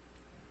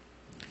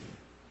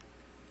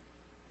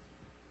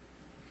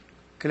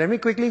 Okay, let me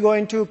quickly go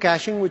into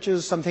caching, which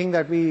is something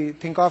that we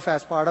think of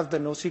as part of the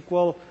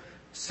NoSQL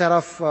set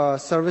of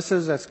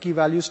services as key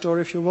value store,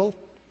 if you will.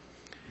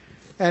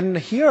 And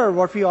here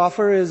what we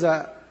offer is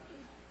a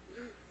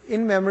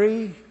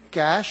in-memory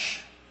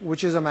cache,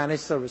 which is a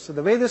managed service. So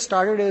the way this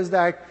started is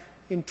that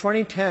in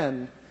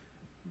 2010,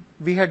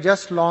 we had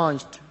just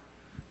launched,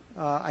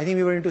 I think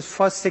we were into the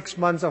first 6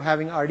 months of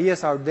having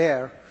RDS out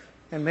there,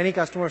 and many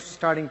customers were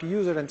starting to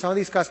use it. And some of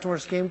these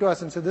customers came to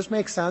us and said, this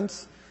makes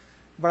sense,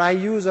 but I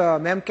use a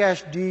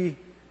Memcached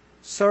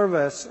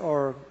service,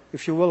 or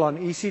if you will, on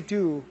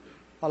EC2,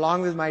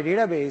 along with my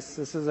database.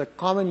 This is a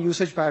common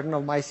usage pattern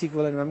of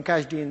MySQL and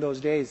Memcached in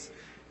those days.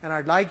 And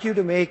I'd like you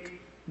to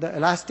make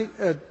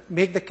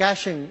make the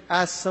caching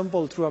as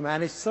simple through a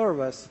managed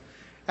service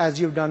as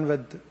you've done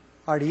with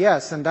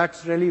RDS. And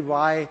that's really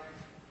why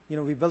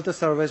we built a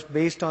service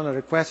based on a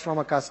request from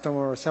a customer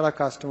or a set of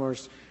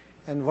customers,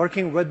 and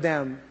working with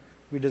them,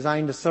 we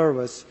designed a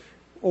service.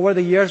 Over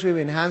the years, we've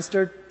enhanced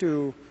it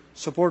to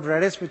support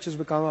Redis, which has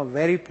become a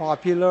very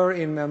popular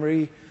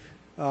in-memory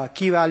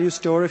key value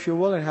store, if you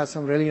will, and has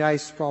some really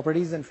nice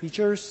properties and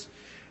features.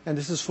 And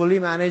this is fully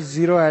managed,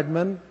 zero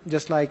admin,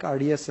 just like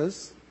RDS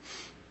is.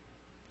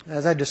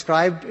 As I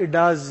described, it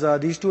does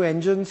these two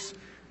engines.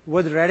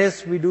 With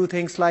Redis, we do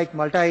things like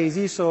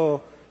multi-AZ,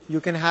 so you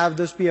can have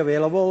this be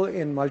available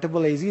in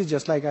multiple AZs,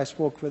 just like I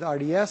spoke with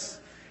RDS,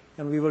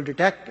 and we will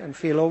detect and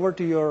fail over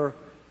to your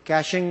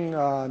caching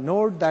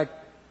node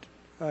that,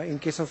 in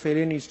case of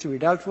failure, needs to be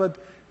dealt with.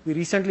 We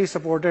recently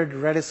supported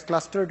Redis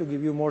cluster to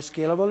give you more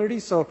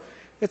scalability. So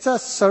it's a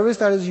service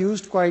that is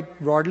used quite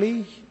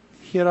broadly.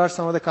 Here are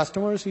some of the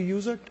customers who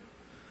use it.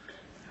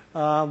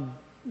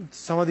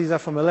 Some of these are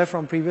familiar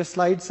from previous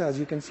slides. As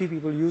you can see,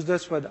 people use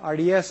this with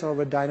RDS or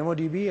with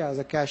DynamoDB as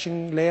a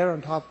caching layer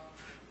on top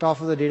of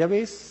the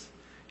database.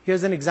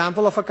 Here's an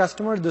example of a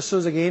customer. This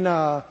is again,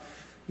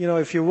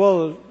 if you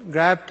will,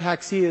 Grab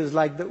Taxi is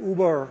like the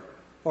Uber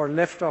or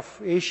Lyft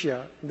of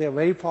Asia. They're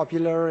very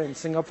popular in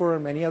Singapore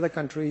and many other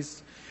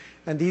countries.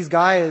 And these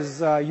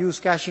guys use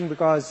caching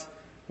because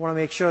they want to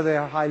make sure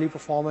they're a highly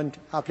performant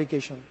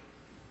application.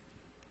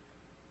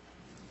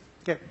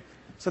 Okay.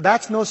 So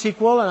that's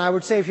NoSQL, and I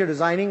would say if you're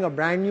designing a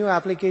brand new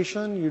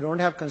application, you don't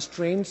have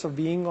constraints of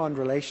being on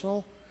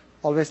relational,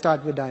 always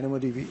start with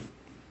DynamoDB.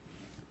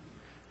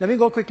 Let me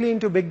go quickly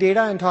into big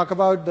data and talk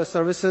about the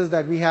services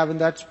that we have in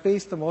that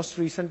space. The most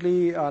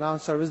recently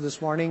announced service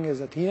this morning is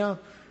Athena,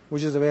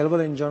 which is available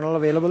in general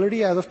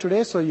availability as of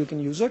today, so you can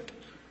use it.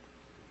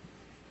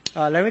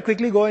 Let me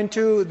quickly go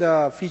into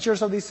the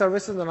features of these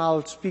services, and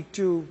I'll speak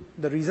to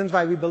the reasons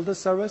why we built this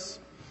service.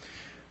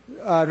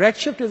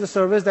 Redshift is a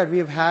service that we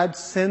have had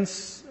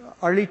since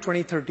early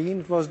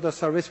 2013. It was the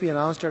service we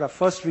announced at our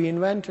first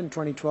reInvent in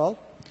 2012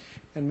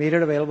 and made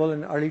it available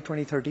in early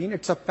 2013.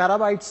 It's a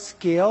petabyte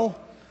scale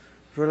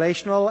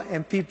relational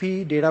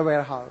MPP data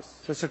warehouse.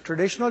 So it's a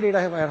traditional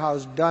data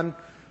warehouse done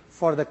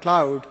for the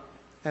cloud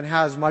and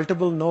has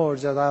multiple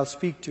nodes, as I'll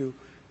speak to.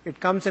 It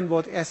comes in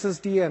both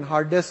SSD and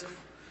hard disk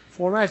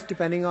formats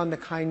depending on the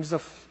kinds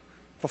of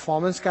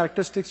performance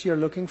characteristics you're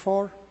looking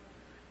for.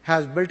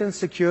 Has built-in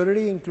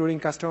security, including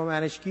customer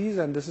managed keys,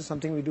 and this is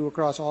something we do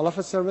across all of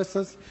our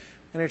services.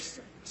 And it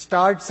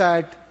starts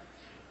at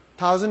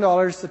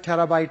 $1,000 a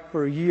terabyte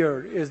per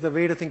year is the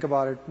way to think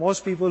about it.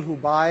 Most people who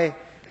buy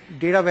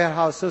data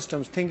warehouse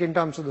systems think in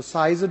terms of the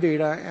size of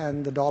data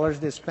and the dollars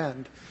they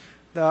spend.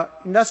 The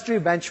industry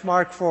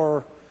benchmark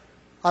for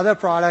other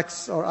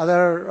products or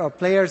other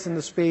players in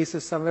the space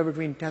is somewhere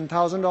between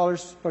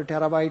 $10,000 per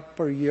terabyte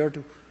per year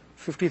to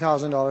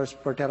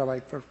 $50,000 per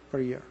terabyte per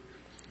year.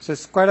 So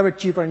it's quite a bit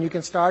cheaper, and you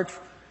can start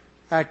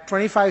at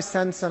 25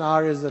 cents an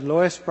hour is the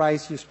lowest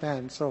price you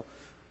spend. So,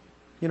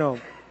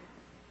 a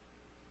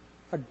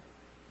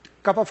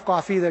cup of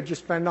coffee that you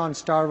spend on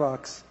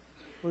Starbucks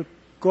will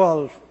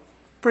go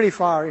pretty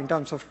far in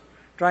terms of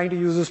trying to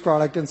use this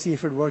product and see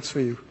if it works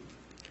for you.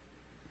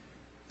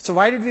 So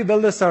why did we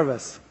build this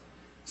service?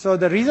 So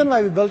the reason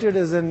why we built it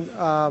is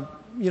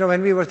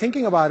when we were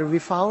thinking about it, we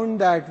found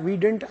that we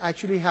didn't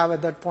actually have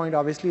at that point,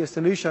 obviously, a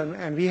solution.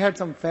 And we had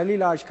some fairly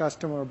large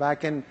customer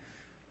back in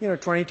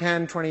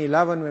 2010,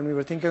 2011, when we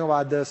were thinking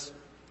about this,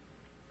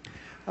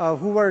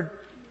 who were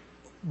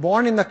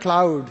born in the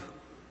cloud,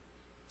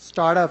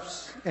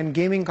 startups and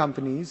gaming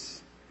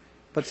companies.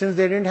 But since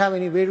they didn't have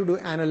any way to do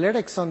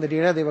analytics on the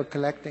data they were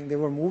collecting, they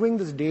were moving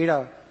this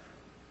data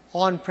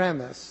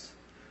on-premise,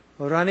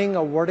 running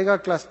a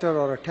Vertica cluster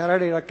or a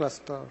Teradata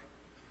cluster,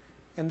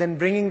 and then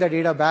bringing the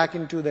data back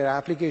into their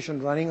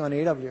application running on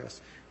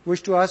AWS,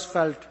 which to us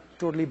felt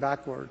totally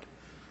backward.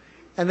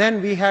 And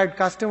then we had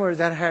customers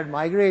that had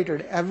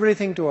migrated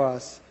everything to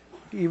us,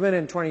 even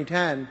in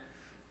 2010,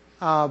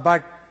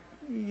 but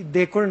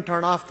they couldn't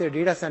turn off their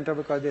data center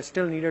because they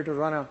still needed to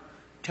run a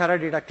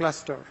Teradata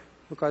cluster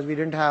because we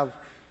didn't have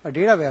a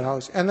data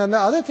warehouse. And then the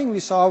other thing we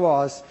saw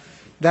was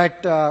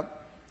that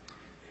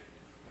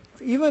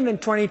even in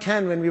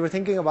 2010, when we were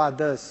thinking about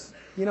this,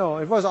 it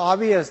was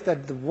obvious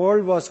that the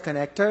world was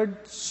connected,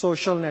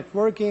 social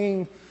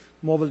networking,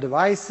 mobile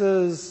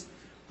devices,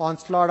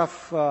 onslaught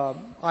of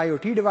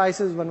IoT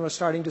devices one was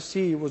starting to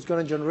see was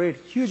going to generate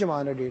a huge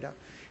amount of data.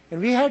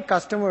 And we had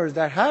customers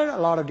that had a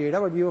lot of data,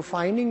 but we were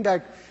finding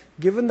that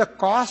given the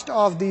cost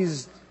of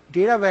these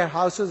data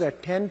warehouses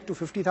at $10,000 to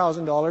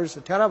 $50,000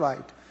 a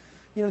terabyte,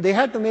 they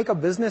had to make a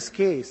business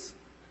case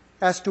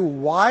as to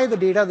why the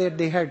data that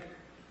they had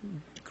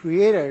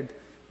created,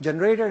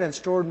 generated, and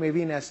stored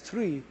maybe in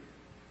S3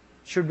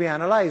 should be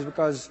analyzed,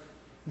 because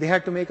they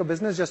had to make a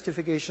business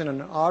justification, an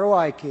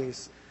ROI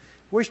case,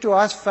 which to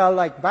us felt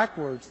like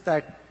backwards,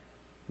 that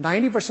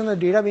 90% of the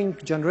data being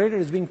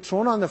generated is being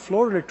thrown on the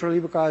floor literally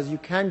because you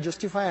can't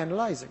justify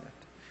analyzing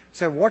it.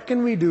 So what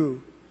can we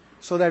do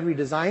so that we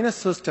design a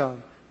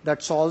system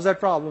that solves that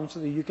problem so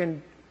that you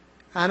can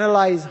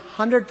analyze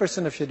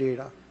 100% of your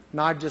data,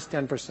 not just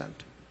 10%.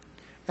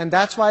 And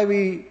that's why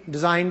we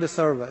designed the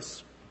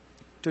service,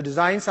 to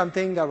design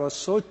something that was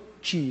so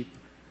cheap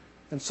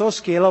and so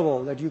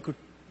scalable that you could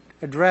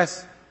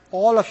address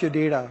all of your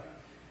data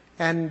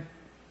and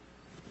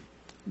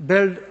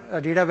build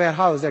a data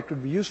warehouse that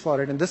could be used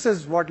for it. And this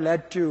is what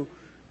led to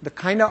the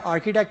kind of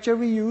architecture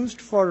we used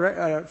for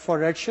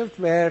Redshift,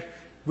 where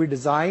we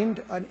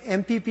designed an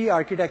MPP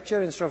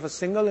architecture instead of a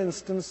single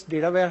instance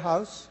data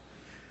warehouse.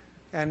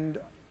 And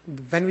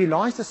when we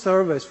launched the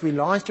service, we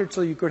launched it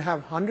so you could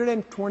have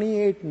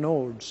 128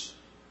 nodes,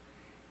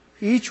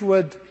 each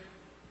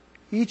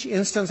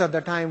instance at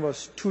the time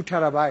was 2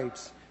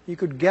 terabytes. You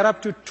could get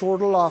up to a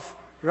total of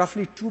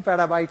roughly 2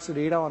 petabytes of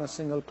data on a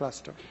single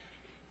cluster.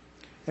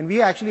 And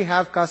we actually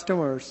have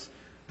customers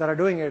that are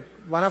doing it.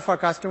 One of our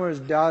customers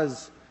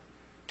does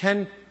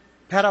 10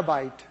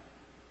 petabyte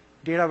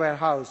data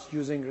warehouse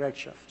using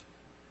Redshift.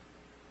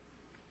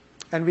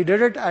 And we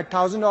did it at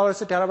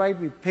 $1,000 a terabyte.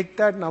 We picked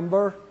that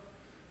number.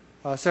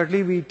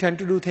 Certainly, we tend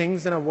to do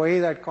things in a way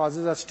that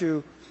causes us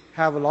to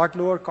have a lot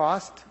lower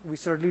cost. We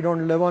certainly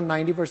don't live on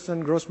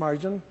 90% gross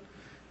margin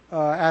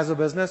as a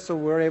business, so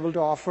we're able to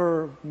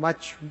offer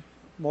much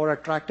more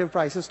attractive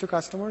prices to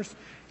customers.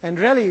 And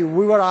really,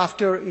 we were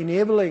after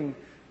enabling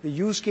the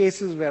use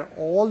cases where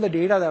all the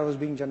data that was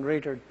being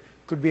generated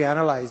could be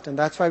analyzed, and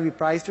that's why we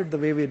priced it the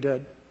way we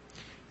did.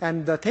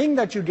 And the thing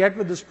that you get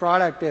with this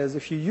product is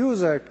if you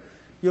use it,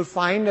 you'll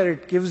find that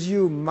it gives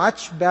you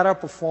much better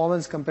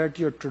performance compared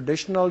to your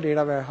traditional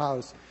data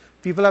warehouse.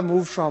 People have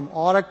moved from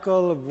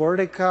Oracle,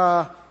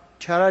 Vertica,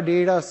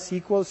 Teradata,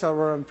 SQL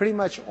Server, and pretty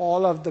much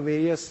all of the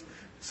various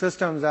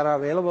systems that are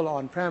available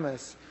on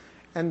premise.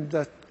 And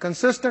the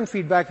consistent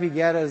feedback we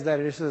get is that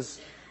it is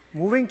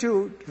moving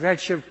to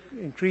Redshift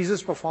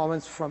increases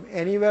performance from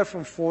anywhere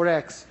from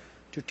 4x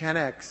to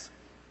 10x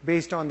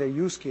based on their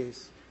use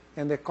case.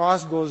 And the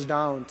cost goes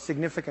down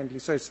significantly.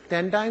 So it's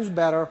 10 times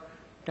better,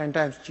 10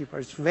 times cheaper.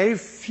 It's very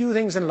few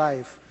things in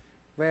life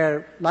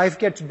where life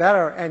gets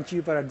better and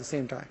cheaper at the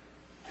same time.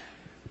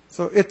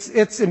 So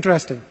it's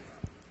interesting.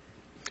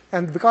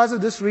 And because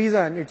of this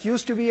reason, it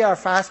used to be our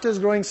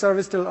fastest growing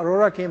service till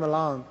Aurora came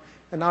along,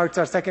 and now it's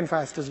our second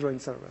fastest growing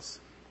service.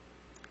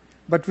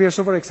 But we are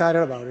super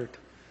excited about it.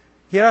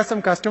 Here are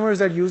some customers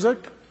that use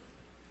it.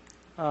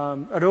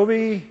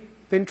 Adobe,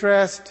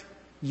 Pinterest,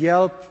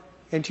 Yelp,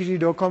 NTT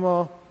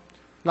Docomo,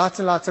 lots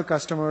and lots of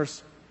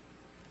customers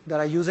that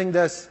are using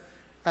this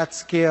at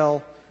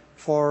scale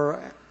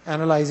for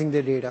analyzing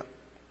their data.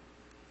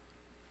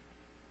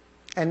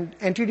 And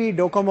NTT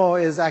Docomo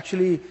is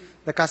actually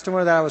the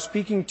customer that I was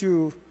speaking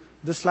to.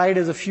 This slide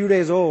is a few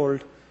days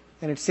old,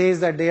 and it says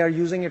that they are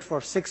using it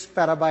for 6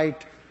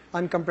 petabyte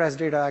uncompressed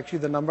data. Actually,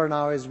 the number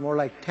now is more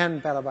like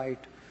 10 petabyte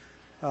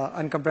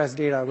uncompressed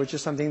data, which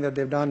is something that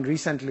they've done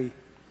recently.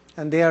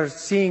 And they are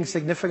seeing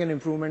significant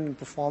improvement in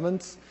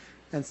performance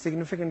and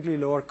significantly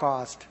lower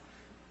cost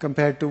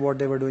compared to what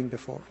they were doing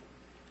before.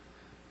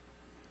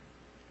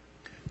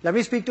 Let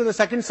me speak to the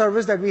second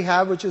service that we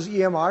have, which is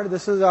EMR.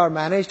 This is our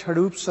managed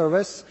Hadoop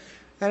service,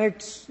 and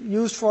it's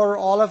used for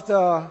all of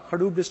the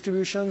Hadoop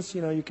distributions.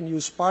 You can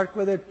use Spark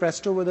with it,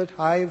 Presto with it,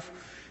 Hive,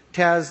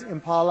 Tez,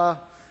 Impala.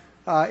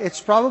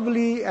 It's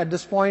probably, at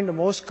this point, the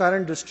most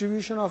current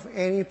distribution of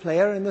any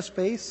player in the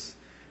space,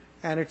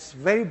 and it's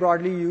very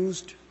broadly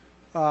used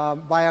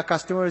by our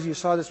customers. You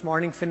saw this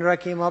morning, FINRA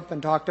came up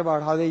and talked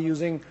about how they're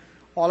using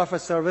all of our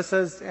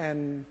services,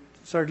 and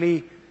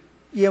certainly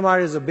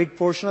EMR is a big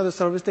portion of the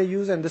service they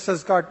use, and this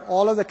has got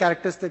all of the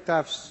characteristics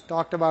I've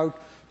talked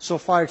about so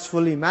far. It's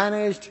fully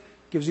managed,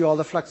 gives you all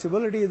the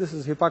flexibility. This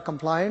is HIPAA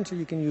compliant, so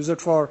you can use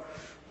it for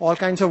all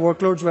kinds of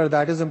workloads where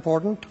that is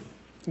important.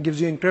 It gives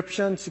you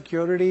encryption,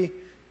 security,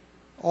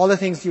 all the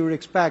things you would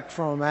expect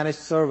from a managed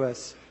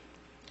service.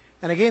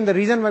 And again, the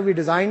reason why we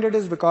designed it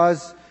is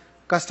because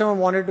customer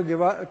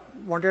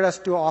wanted us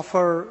to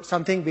offer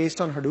something based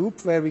on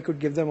Hadoop, where we could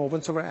give them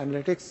open source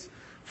analytics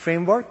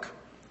framework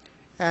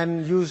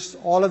and use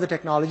all of the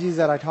technologies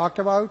that I talked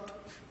about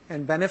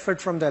and benefit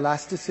from the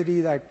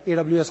elasticity that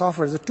AWS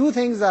offers. The two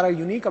things that are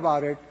unique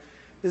about it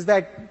is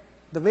that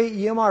the way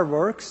EMR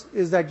works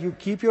is that you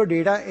keep your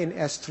data in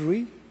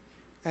S3,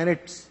 and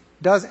it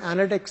does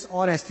analytics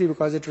on S3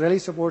 because it really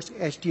supports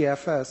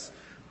HDFS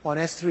on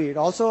S3. It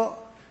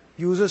also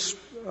uses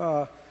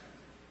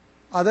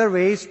other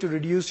ways to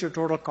reduce your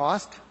total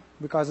cost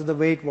because of the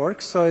way it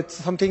works. So it's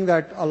something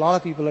that a lot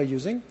of people are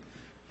using.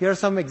 Here are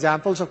some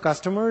examples of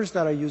customers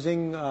that are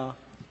using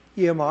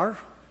EMR.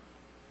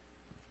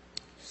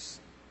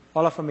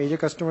 All of our major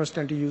customers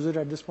tend to use it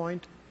at this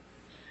point.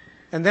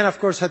 And then, of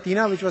course,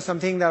 Athena, which was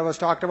something that was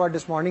talked about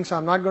this morning, so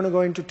I'm not going to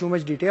go into too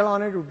much detail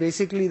on it.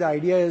 Basically, the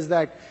idea is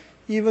that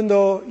even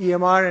though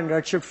EMR and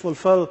Redshift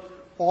fulfill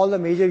all the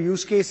major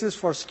use cases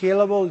for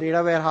scalable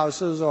data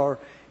warehouses or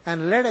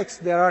analytics,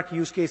 there are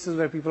use cases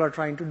where people are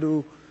trying to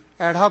do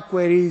ad hoc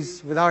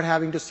queries without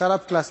having to set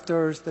up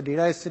clusters. The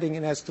data is sitting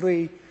in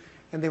S3,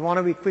 and they want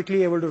to be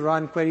quickly able to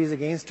run queries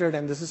against it,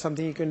 and this is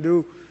something you can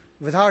do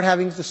without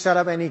having to set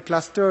up any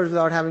clusters,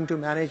 without having to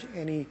manage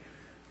any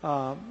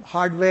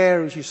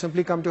hardware. You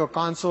simply come to a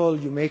console,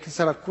 you make a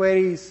set of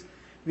queries.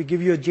 We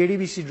give you a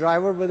JDBC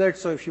driver with it,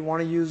 so if you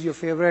want to use your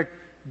favorite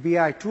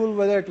BI tool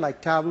with it,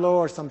 like Tableau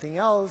or something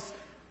else,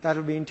 that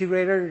will be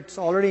integrated. It's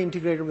already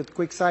integrated with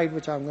QuickSight,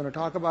 which I'm going to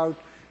talk about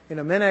in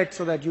a minute,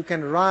 so that you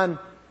can run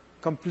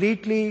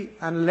completely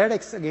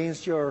analytics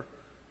against your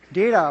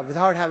data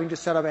without having to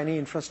set up any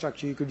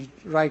infrastructure. You could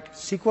write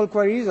SQL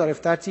queries, or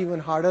if that's even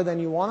harder than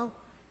you want to,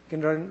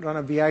 you can run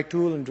a BI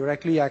tool and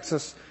directly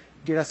access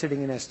data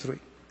sitting in S3.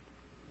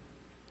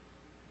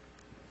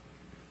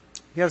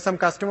 Here are some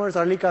customers,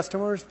 early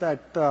customers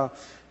that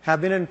have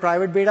been in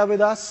private beta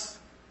with us.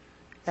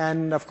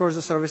 And of course,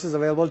 the service is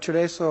available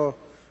today. So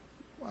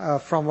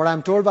from what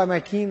I'm told by my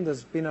team,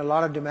 there's been a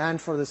lot of demand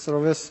for this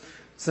service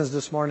since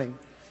this morning.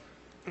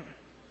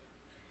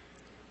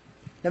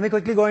 Let me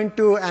quickly go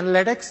into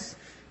analytics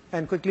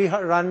and quickly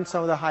run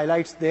some of the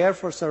highlights there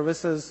for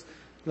services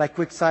like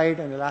QuickSight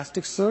and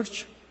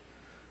Elasticsearch.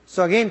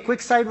 So again,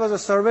 QuickSight was a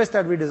service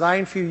that we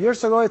designed a few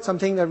years ago. It's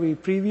something that we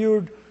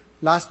previewed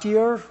last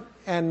year,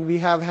 and we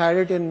have had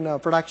it in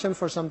production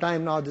for some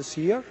time now this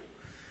year.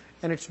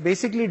 And it's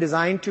basically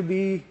designed to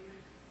be,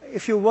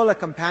 if you will, a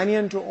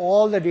companion to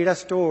all the data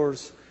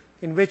stores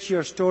in which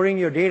you're storing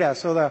your data.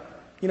 So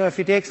if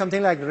you take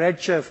something like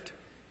Redshift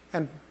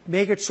and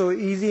make it so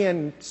easy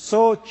and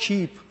so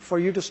cheap for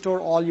you to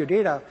store all your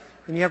data,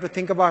 then you have to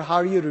think about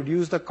how do you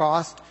reduce the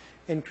cost,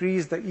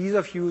 increase the ease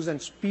of use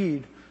and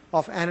speed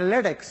of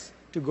analytics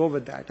to go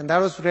with that. And that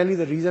was really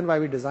the reason why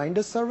we designed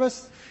this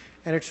service.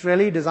 And it's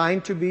really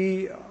designed to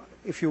be,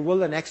 if you will,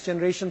 the next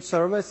generation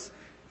service.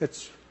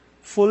 It's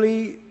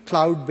fully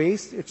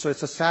cloud-based. So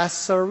it's a SaaS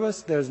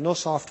service. There's no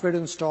software to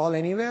install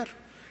anywhere.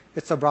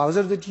 It's a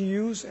browser that you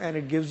use, and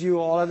it gives you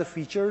all of the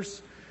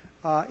features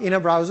in a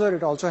browser.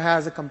 It also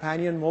has a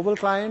companion mobile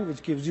client,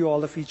 which gives you all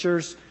the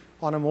features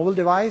on a mobile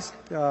device.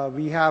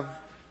 We have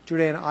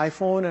today an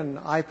iPhone and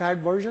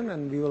iPad version,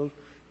 and we will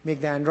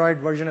make the Android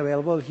version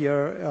available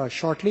here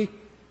shortly.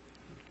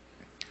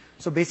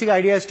 So basic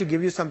idea is to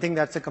give you something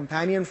that's a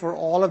companion for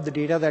all of the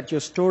data that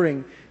you're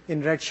storing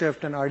in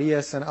Redshift and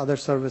RDS and other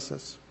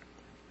services.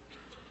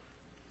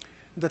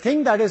 The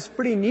thing that is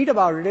pretty neat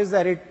about it is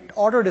that it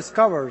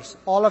auto-discovers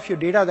all of your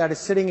data that is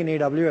sitting in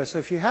AWS. So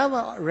if you have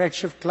a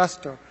Redshift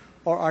cluster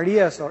or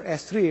RDS or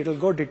S3, it'll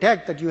go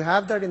detect that you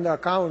have that in the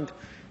account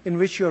in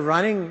which you're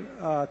running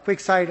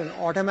QuickSight and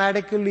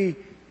automatically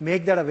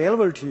make that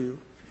available to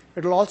you.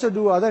 It'll also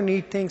do other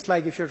neat things,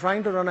 like if you're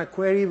trying to run a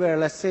query where,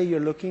 let's say, you're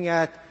looking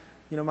at,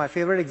 my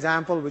favorite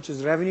example, which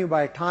is revenue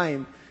by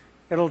time,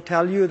 it'll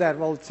tell you that,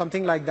 well,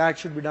 something like that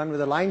should be done with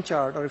a line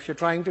chart. Or if you're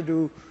trying to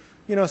do,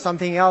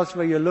 something else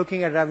where you're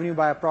looking at revenue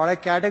by a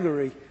product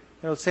category,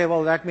 it'll say,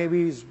 well, that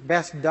maybe is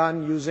best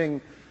done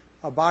using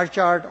a bar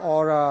chart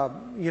or,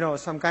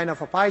 some kind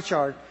of a pie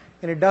chart.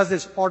 And it does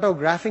this auto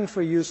graphing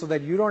for you so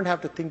that you don't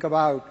have to think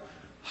about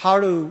how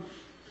to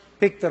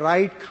pick the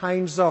right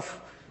kinds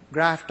of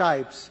graph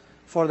types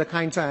for the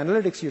kinds of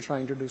analytics you're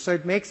trying to do. So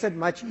it makes it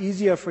much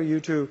easier for you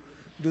to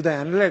do the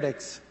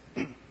analytics.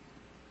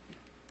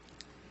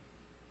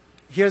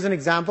 Here's an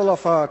example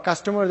of a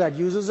customer that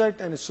uses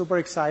it and is super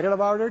excited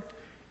about it.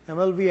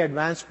 MLB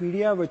Advanced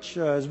Media, which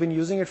has been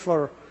using it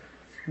for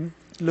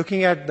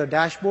looking at the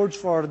dashboards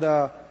for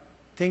the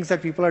things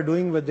that people are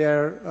doing with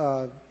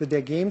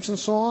their games and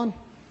so on.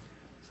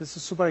 So this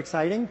is super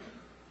exciting.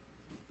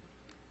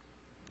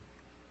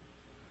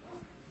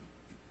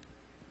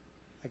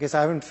 I guess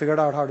I haven't figured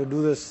out how to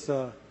do this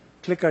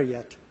clicker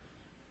yet.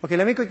 Okay,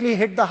 let me quickly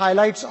hit the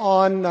highlights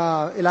on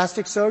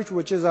Elasticsearch,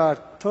 which is our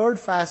third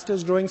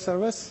fastest growing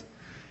service.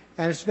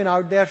 And it's been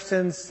out there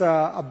since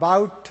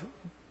about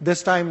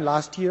this time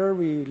last year.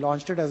 We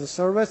launched it as a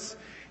service.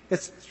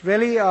 It's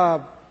really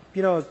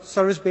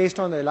service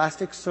based on the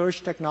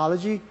Elasticsearch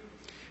technology.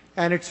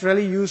 And it's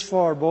really used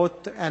for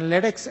both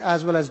analytics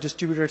as well as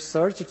distributed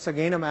search. It's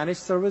again a managed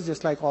service,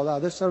 just like all the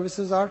other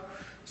services are.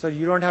 So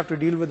you don't have to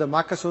deal with the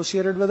muck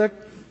associated with it.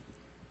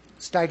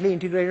 It's tightly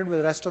integrated with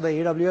the rest of the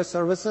AWS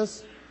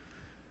services.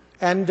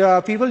 And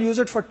people use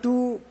it for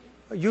two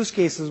use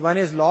cases. One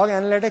is log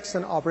analytics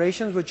and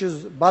operations, which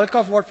is bulk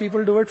of what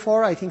people do it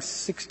for. I think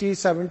 60,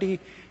 70,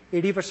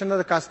 80% of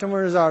the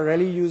customers are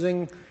really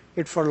using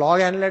it for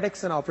log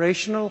analytics and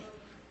operational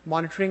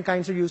monitoring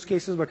kinds of use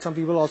cases, but some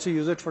people also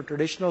use it for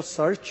traditional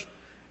search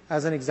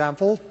as an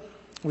example,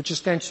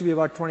 which tends to be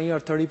about 20 or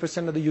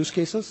 30% of the use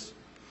cases.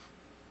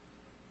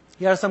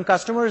 Here are some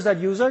customers that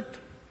use it.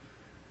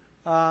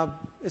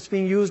 It's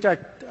being used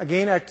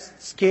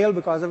at scale,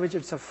 because of which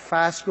it's a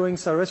fast-growing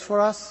service for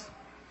us.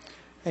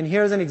 And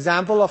here's an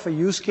example of a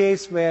use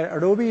case where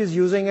Adobe is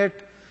using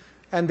it,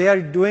 and they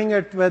are doing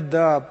it with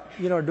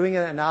doing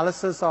an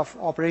analysis of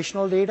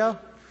operational data.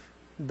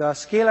 The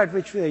scale at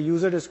which they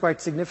use it is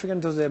quite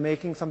significant, because they're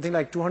making something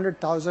like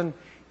 200,000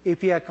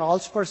 API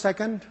calls per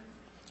second.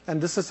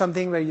 And this is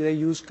something where they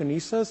use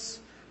Kinesis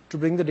to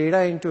bring the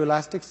data into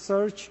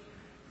Elasticsearch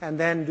and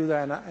then do the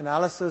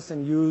analysis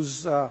and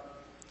use the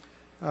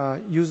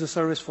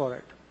service for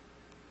it.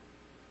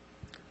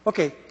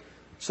 Okay,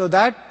 so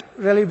that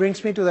really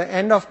brings me to the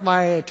end of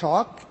my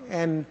talk.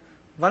 And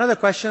One of the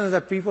questions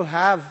that people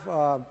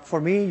have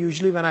for me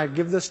usually when I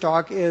give this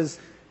talk is,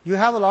 you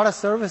have a lot of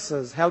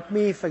services. Help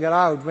me figure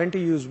out when to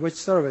use which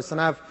service. And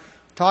I've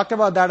talked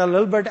about that a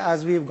little bit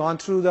as we've gone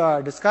through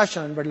the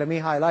discussion, but let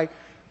me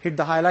hit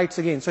the highlights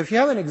again. So if you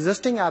have an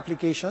existing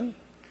application,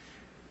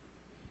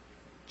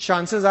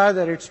 chances are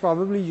that it's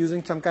probably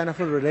using some kind of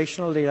a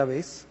relational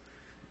database.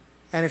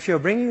 And if you're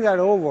bringing that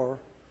over,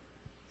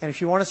 and if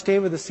you want to stay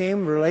with the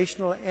same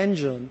relational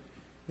engine,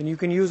 then you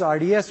can use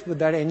RDS with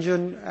that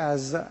engine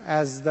as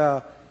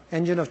the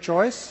engine of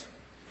choice.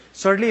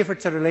 Certainly, if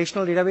it's a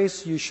relational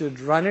database, you should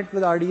run it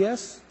with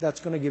RDS. That's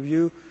going to give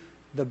you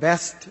the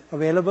best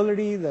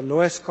availability, the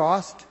lowest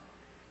cost,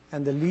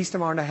 and the least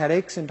amount of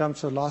headaches in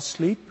terms of lost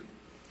sleep.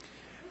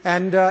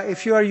 And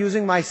if you are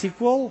using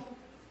MySQL,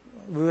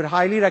 we would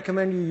highly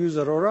recommend you use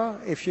Aurora.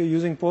 If you're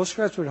using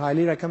Postgres, we would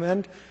highly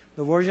recommend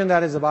the version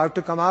that is about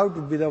to come out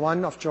would be the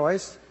one of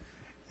choice.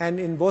 And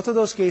in both of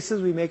those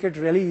cases, we make it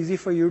really easy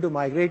for you to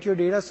migrate your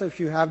data. So if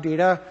you have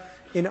data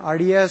in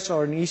RDS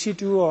or in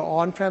EC2 or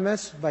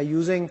on-premise, by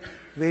using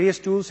various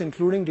tools,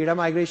 including data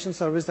migration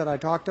service that I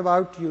talked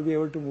about, you'll be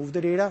able to move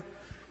the data.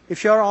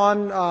 If you're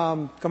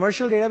on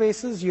commercial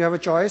databases, you have a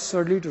choice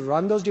certainly to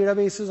run those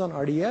databases on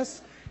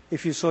RDS,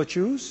 if you so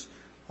choose.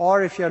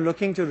 Or if you're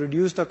looking to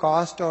reduce the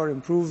cost or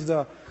improve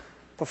the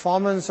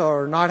performance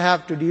or not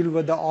have to deal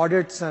with the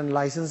audits and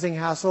licensing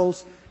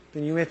hassles,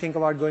 then you may think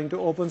about going to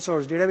open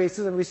source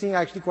databases. And we're seeing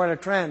actually quite a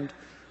trend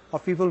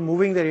of people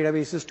moving their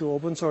databases to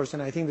open source.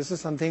 And I think this is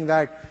something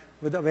that,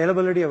 with the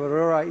availability of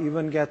Aurora,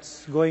 even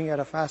gets going at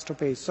a faster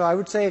pace. So I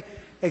would say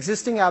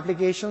existing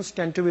applications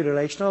tend to be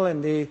relational,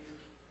 and they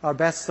are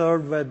best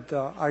served with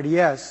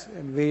RDS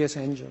and various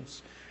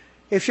engines.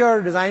 If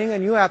you're designing a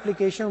new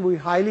application, we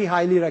highly,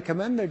 highly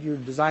recommend that you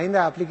design the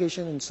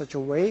application in such a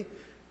way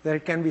that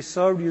it can be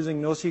served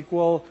using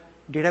NoSQL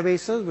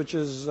databases, which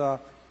is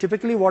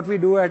typically what we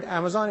do at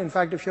Amazon. In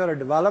fact, if you're a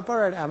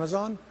developer at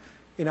Amazon,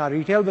 in our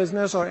retail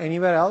business or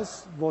anywhere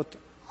else, both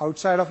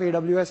outside of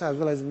AWS as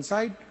well as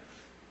inside,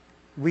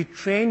 we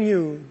train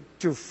you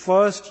to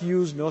first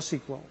use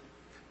NoSQL,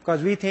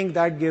 because we think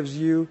that gives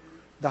you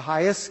the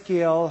highest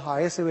scale,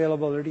 highest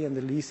availability, and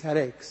the least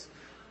headaches.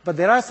 But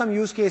there are some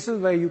use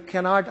cases where you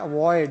cannot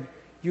avoid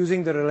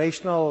using the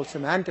relational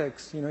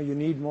semantics. You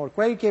need more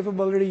query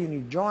capability, you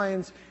need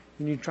joins,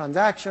 you need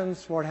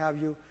transactions, what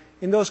have you.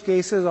 In those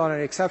cases, on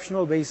an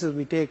exceptional basis,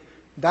 we take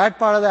that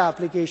part of the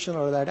application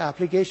or that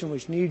application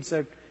which needs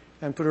it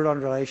and put it on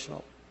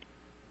relational.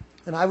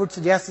 And I would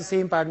suggest the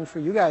same pattern for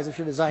you guys. If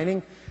you're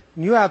designing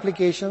new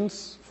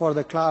applications for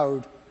the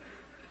cloud,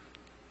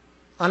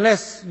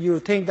 unless you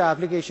think the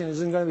application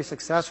isn't going to be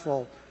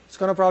successful, it's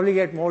going to probably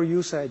get more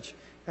usage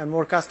and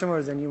more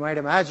customers than you might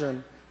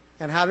imagine.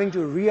 And having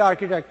to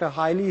re-architect a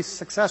highly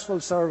successful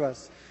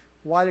service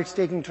while it's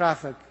taking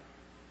traffic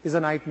is a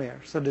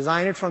nightmare. So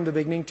design it from the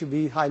beginning to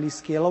be highly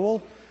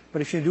scalable.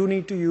 But if you do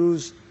need to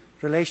use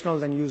relational,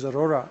 then use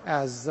Aurora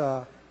as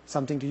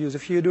something to use.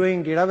 If you're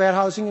doing data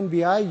warehousing in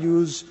BI,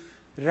 use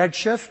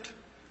Redshift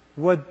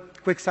with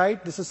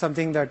QuickSight. This is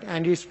something that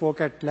Andy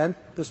spoke at length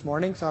this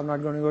morning, so I'm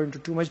not going to go into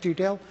too much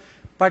detail.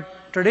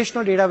 But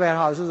traditional data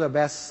warehouses are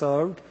best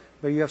served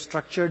where you have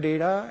structured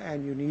data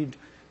and you need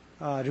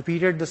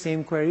repeated the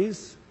same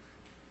queries.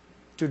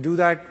 To do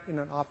that in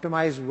an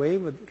optimized way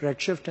with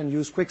Redshift and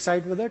use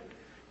QuickSight with it.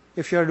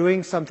 If you're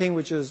doing something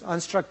which is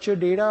unstructured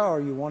data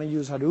or you want to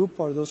use Hadoop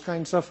or those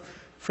kinds of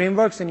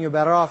frameworks, then you're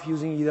better off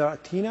using either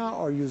Athena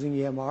or using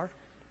EMR.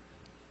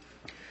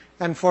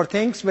 And for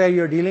things where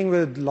you're dealing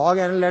with log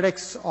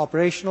analytics,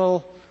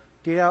 operational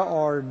data,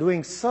 or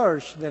doing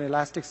search, then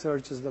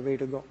Elasticsearch is the way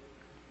to go.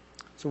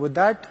 So with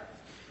that,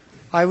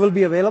 I will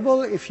be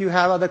available if you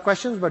have other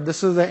questions, but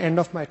this is the end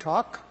of my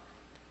talk.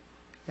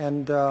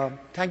 And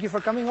thank you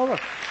for coming over.